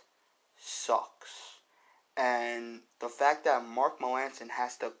just sucks. And the fact that Mark Melancon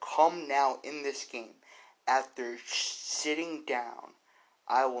has to come now in this game after sitting down,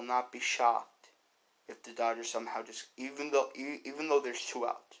 I will not be shocked if the Dodgers somehow just, even though there's 2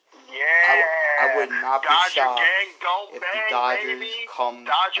 outs. Yeah. I would not be shocked if the Dodgers come and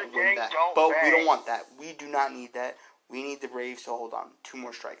win that. But we don't want that. We do not need that. We need the Braves to hold on. 2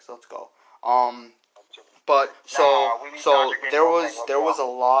 more strikes. Let's go. But there was a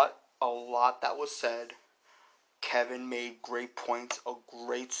lot that was said. Kevin made great points, a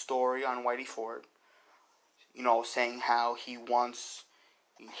great story on Whitey Ford. Saying how he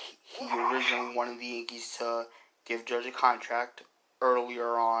originally wanted the Yankees to give Judge a contract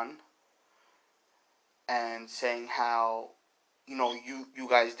earlier on, and saying how, you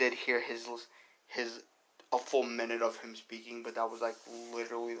guys did hear a full minute of him speaking, but that was like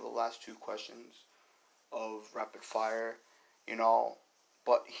literally the last 2 questions of rapid fire,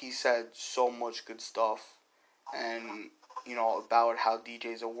 but he said so much good stuff, and, about how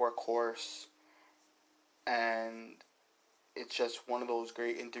DJ's a workhorse, and it's just one of those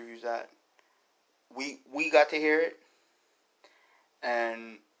great interviews that we got to hear it,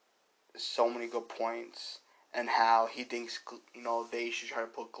 and so many good points, and how he thinks, they should try to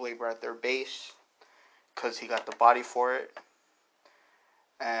put Gleyber at their base, because he got the body for it,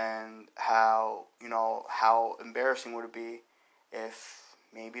 and how, how embarrassing would it be if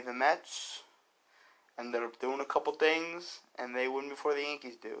maybe the Mets ended up doing a couple things, and they win before the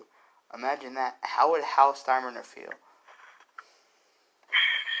Yankees do. Imagine that. How would Hal Steinbrenner feel?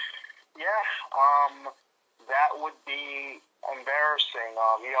 Yeah, that would be embarrassing.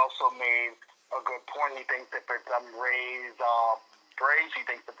 He also made a good point. He thinks if it's Braves, he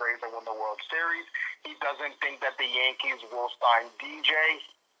thinks the Braves will win the World Series. He doesn't think that the Yankees will sign DJ.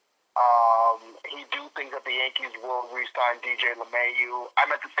 He do think that the Yankees will re-sign DJ LeMahieu. I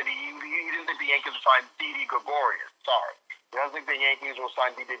meant to say he didn't think the Yankees will sign Didi Gregorius. Sorry. He doesn't think the Yankees will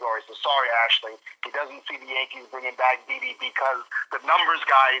sign Didi Gregorius. So sorry, Ashley. He doesn't see the Yankees bringing back Didi because the numbers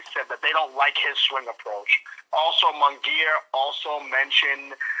guys said that they don't like his swing approach. Also, Munguia also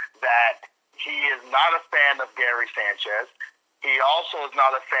mentioned that he is not a fan of Gary Sanchez. He also is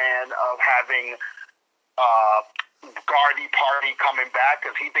not a fan of having Gardy Party coming back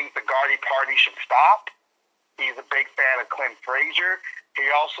because he thinks the Gardy Party should stop. He's a big fan of Clint Frazier. He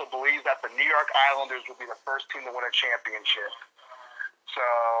also believes that the New York Islanders will be the first team to win a championship. So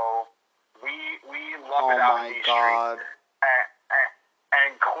we love it out in these streets.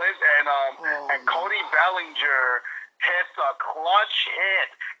 And Clint and Cody Bellinger hits a clutch hit,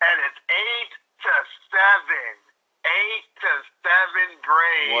 and it's 8-7. 8-7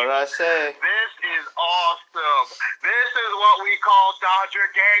 Braves. What did I say? This is awesome. This is what we call Dodger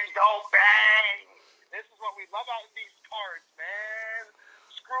games don't bang. This is what we love out in these cards, man.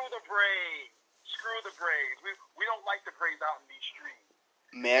 Screw the Braves. Screw the Braves. We don't like the Braves out in these streets.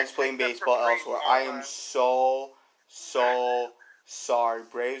 Man's playing baseball elsewhere. I am so sorry.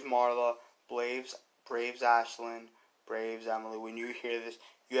 Braves Marla, Braves Ashlyn, Braves Emily. When you hear this,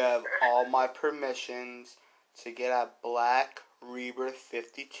 you have all my permissions to get at Black Rebirth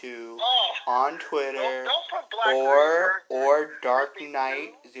 52 on Twitter don't put Black or Dark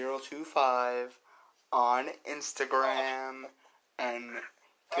Knight 025 on Instagram, and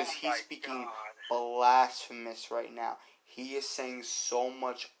because he's speaking blasphemous right now. He is saying so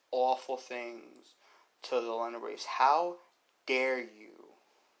much awful things to the Atlanta Braves. How dare you?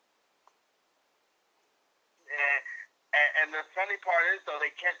 And the funny part is, though,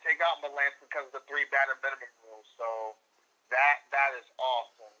 they can't take out Melancon because of the 3 batter minimum rule. So that is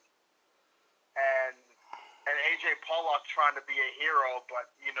awesome. And AJ Pollock trying to be a hero,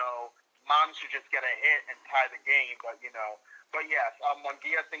 but Mons should just get a hit and tie the game. But yes,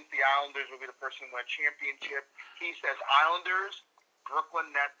 Munguia thinks the Islanders will be the first to win a championship. He says Islanders,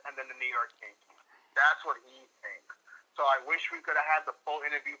 Brooklyn Nets, and then the New York Yankees. That's what he thinks. So I wish we could have had the full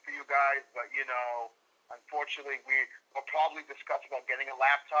interview for you guys, but unfortunately, we'll probably discuss about getting a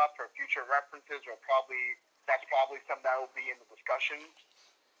laptop for future references, or that's probably something that will be in the discussion.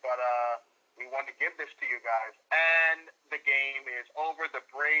 But we wanted to give this to you guys. And the game is over. The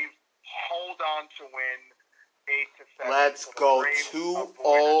Braves hold on to win 8-7. Let's so go. Braves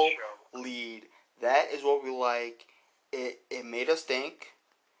 2-0 lead. That is what we like. It made us think,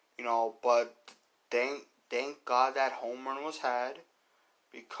 but thank God that home run was had,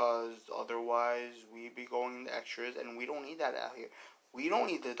 because otherwise we'd be going into extras, and we don't need that out here. We don't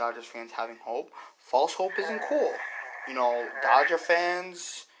need the Dodgers fans having hope. False hope isn't cool. Dodger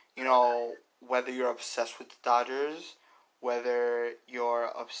fans, whether you're obsessed with the Dodgers, whether you're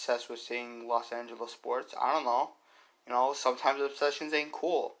obsessed with seeing Los Angeles sports, I don't know. Sometimes obsessions ain't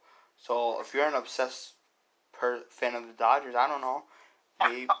cool. So if you're an obsessed fan of the Dodgers, I don't know.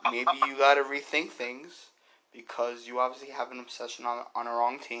 Maybe you gotta rethink things, because you obviously have an obsession on a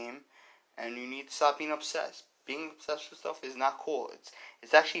wrong team, and you need to stop being obsessed. Being obsessed with stuff is not cool.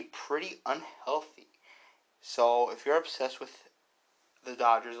 It's actually pretty unhealthy. So if you're obsessed with the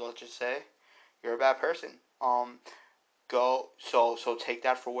Dodgers, let's just say, you're a bad person. So take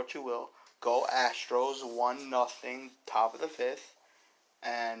that for what you will. Go Astros 1-0, top of the 5th,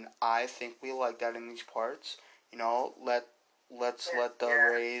 and I think we like that in these parts. Let's let the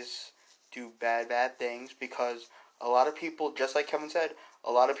Rays do bad things, because a lot of people, just like Kevin said,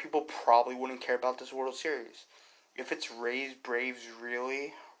 a lot of people probably wouldn't care about this World Series. If it's Rays, Braves,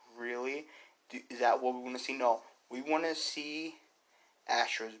 really, is that what we want to see? No, we want to see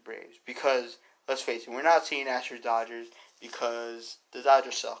Astros, Braves, because, let's face it, we're not seeing Astros, Dodgers, because the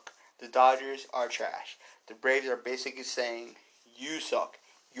Dodgers suck. The Dodgers are trash. The Braves are basically saying, you suck,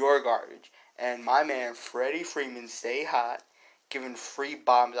 you're garbage. And my man, Freddie Freeman, stay hot, giving free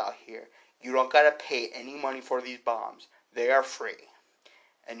bombs out here. You don't gotta pay any money for these bombs. They are free.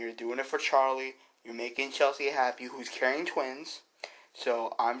 And you're doing it for Charlie. You're making Chelsea happy, who's carrying twins.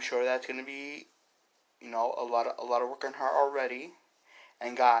 So I'm sure that's gonna be, a lot of work on her already.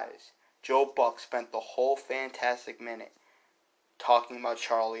 And guys, Joe Buck spent the whole fantastic minute talking about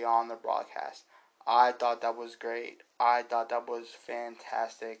Charlie on the broadcast. I thought that was great. I thought that was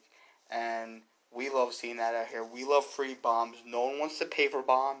fantastic. And we love seeing that out here. We love free bombs. No one wants to pay for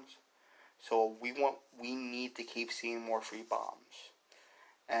bombs. So we need to keep seeing more free bombs.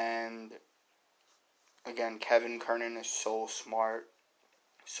 And again, Kevin Kernan is so smart,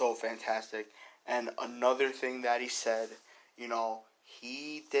 so fantastic. And another thing that he said,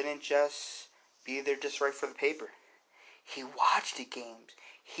 he didn't just be there just right for the paper. He watched the games.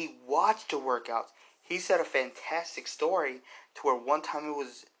 He watched the workouts. He said a fantastic story to where one time it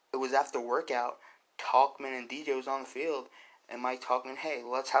was after workout, Talkman and DJ was on the field, and Mike Talkman, hey,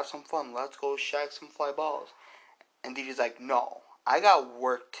 let's have some fun. Let's go shag some fly balls. And DJ's like, no, I got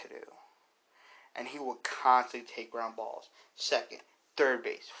work to do. And he would constantly take ground balls. Second, third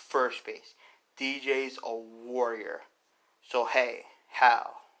base, first base. DJ's a warrior. So hey,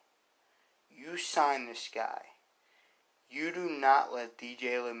 Hal, you sign this guy. You do not let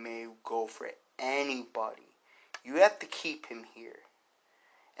DJ LeMahieu go for anybody. You have to keep him here.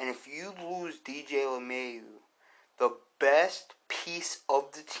 And if you lose DJ LeMahieu, the best piece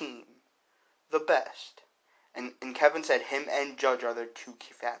of the team, the best, and Kevin said him and Judge are their two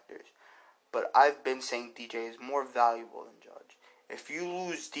key factors. But I've been saying DJ is more valuable than Judge. If you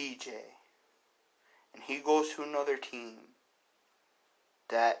lose DJ and he goes to another team,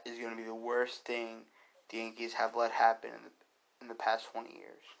 that is going to be the worst thing the Yankees have let happen in the past 20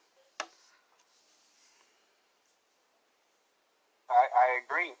 years. I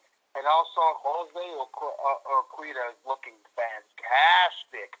agree. And also, Jose Urquidy is looking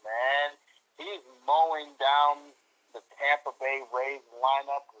fantastic, man. He's mowing down the Tampa Bay Rays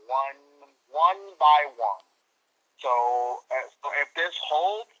lineup one by one. So if this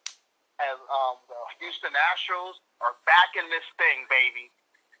holds, and the Houston Astros are back in this thing, baby.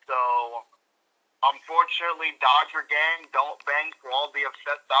 So unfortunately, Dodger gang, don't bang for all the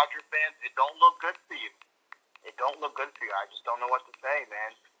upset Dodger fans. It don't look good for you. It don't look good for you. I just don't know what to say,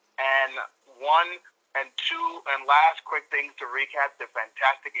 man. And one and two and last quick things to recap the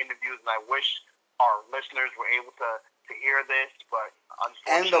fantastic interviews, and I wish our listeners were able to hear this, but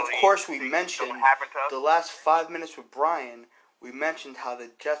unfortunately, and of course we mentioned the last 5 minutes with Brian. We mentioned how the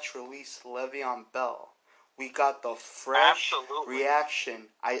Jets released Le'Veon Bell. We got the fresh reaction.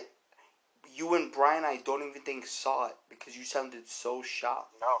 You and Brian, I don't even think saw it because you sounded so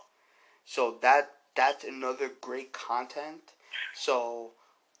shocked. No. So that's another great content. So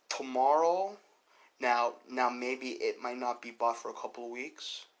tomorrow, now maybe it might not be bought for a couple of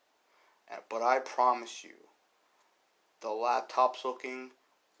weeks, but I promise you, the laptop's looking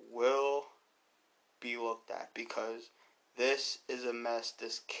will be looked at because this is a mess.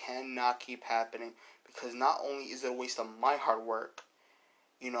 This cannot keep happening because not only is it a waste of my hard work,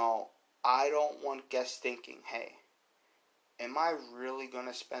 I don't want guests thinking, hey, am I really going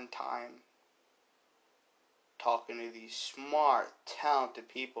to spend time talking to these smart, talented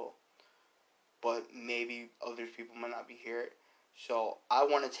people, but maybe other people might not be here. So I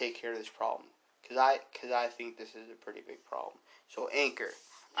want to take care of this problem because I think this is a pretty big problem. So Anchor,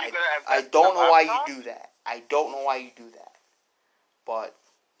 I don't know why you do that. I don't know why you do that, but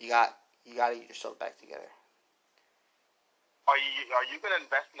you got to get yourself back together. Are you going to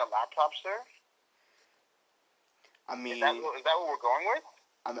invest in a laptop, sir? I mean, is that what we're going with?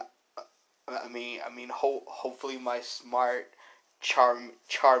 Hopefully my smart,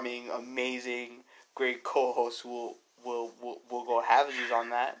 charming, amazing, great co-host will go halvesies on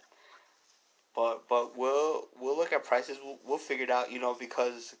that. But we'll look at prices. We'll figure it out.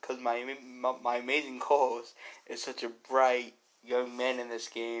 Because my amazing co-host is such a bright young man in this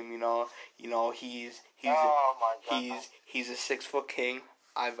game. He's a 6 foot king.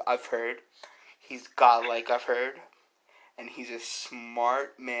 I've heard. He's godlike. I've heard. And he's a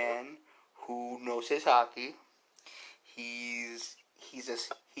smart man who knows his hockey. He's a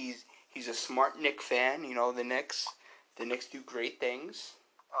smart Knicks fan. The Knicks do great things.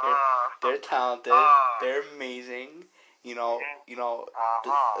 They're talented. They're amazing. The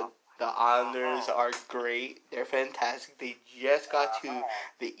Islanders are great. They're fantastic. They just got to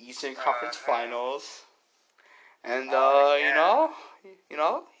the Eastern Conference Finals. And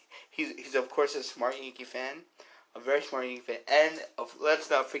he's of course a smart Yankee fan. A very smart Yankee fan. And let's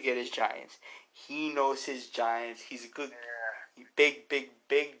not forget his Giants. He knows his Giants. He's a good,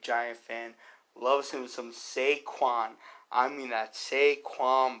 big Giant fan. Loves him some Saquon. I mean that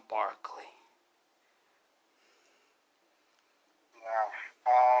Saquon Barkley. Yeah.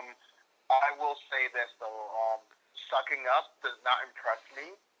 I will say this though. Sucking up does not impress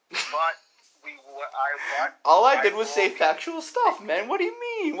me. But all I did was say factual stuff, man. What do you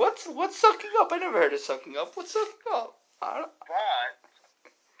mean? What's sucking up? I never heard of sucking up. What's sucking up? But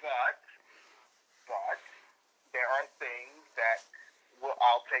there are things that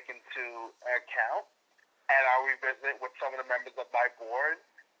I'll take into account, and I'll revisit with some of the members of my board,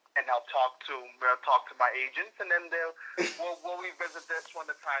 and I'll talk to my agents, and then we'll revisit this when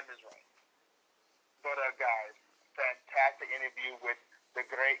the time is right. But guys, fantastic interview with the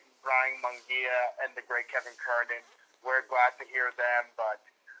great Brian Munguia and the great Kevin Kernan. We're glad to hear them, but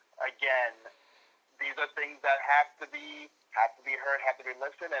again, these are things that have to be have to be heard, have to be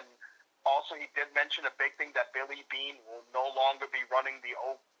listened. And also, he did mention a big thing that Billy Beane will no longer be running the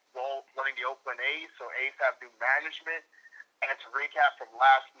Oakland A's, so A's have new management. And to recap from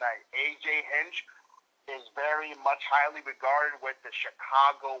last night, A.J. Hinch is very much highly regarded with the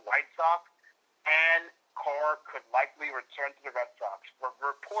Chicago White Sox, and Carr could likely return to the Red Sox.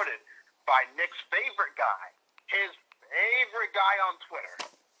 Reported by Nick's favorite guy, his favorite guy on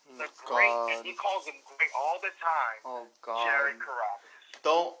Twitter, the great, and he calls him great all the time, Jerry Carrabis.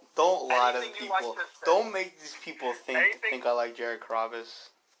 Don't lie to Anything you people. like to say? Don't make these people think I like Jared Carrabis.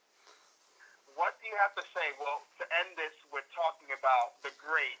 What do you have to say? Well, to end this, we're talking about the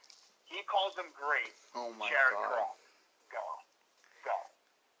great. He calls him great. Oh my Jared God. Carrabis. Go.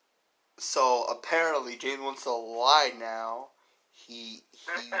 So apparently James wants to lie now. He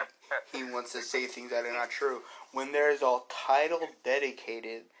wants to say things that are not true. When there's a title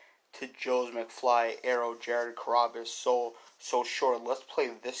dedicated to Joe's McFly arrow Jared Carrabis, so sure, let's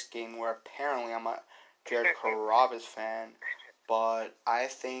play this game where apparently I'm a Jared Carrabis fan, but I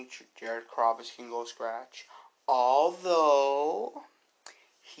think Jared Carrabis can go scratch. Although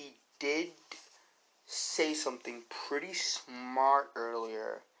he did say something pretty smart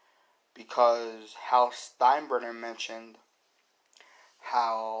earlier, because Hal Steinbrenner mentioned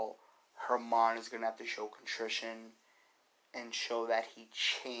how Herman is going to have to show contrition and show that he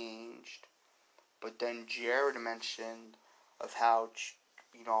changed. But then Jared mentioned of how,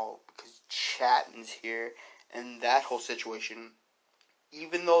 because Chapman's here and that whole situation,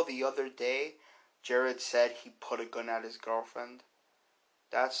 even though the other day Jared said he put a gun at his girlfriend,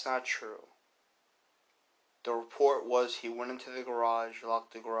 that's not true. The report was he went into the garage,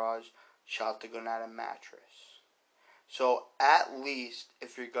 locked the garage, shot the gun at a mattress. So at least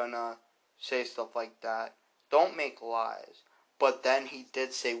if you're gonna say stuff like that, don't make lies. But then he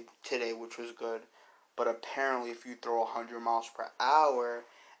did say today, which was good, but apparently if you throw 100 miles per hour,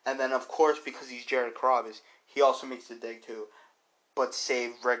 and then of course because he's Jared Carrabis, he also makes the dig too, but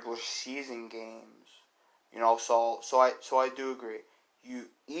save regular season games. So I do agree.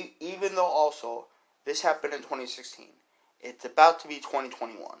 Even though also this happened in 2016, it's about to be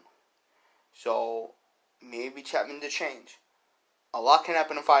 2021. So maybe Chapman did change. A lot can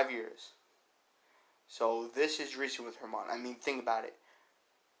happen in 5 years. So this is recent with Herman. I mean, think about it.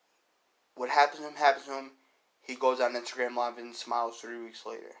 What happens to him. He goes on Instagram Live and smiles 3 weeks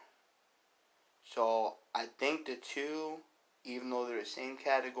later. So I think the two, even though they're the same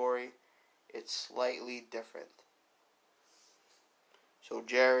category, it's slightly different. So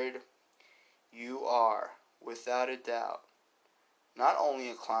Jared, you are, without a doubt, not only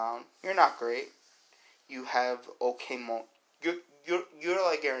a clown, you're not great. You have okay moments. You're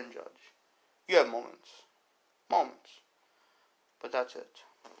like Aaron Judge. You have moments. But that's it.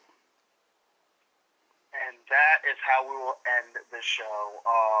 And that is how we will end the show.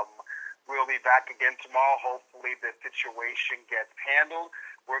 We'll be back again tomorrow. Hopefully the situation gets handled.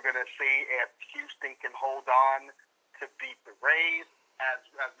 We're going to see if Houston can hold on to beat the Rays. As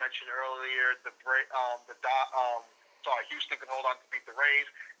mentioned earlier, Houston can hold on to beat the Rays.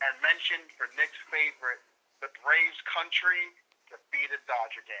 And mentioned for Nick's favorite, the Braves country defeated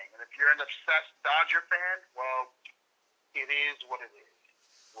Dodger gang. And if you're an obsessed Dodger fan, well, it is what it is.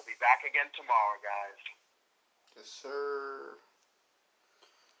 We'll be back again tomorrow, guys. Yes, sir.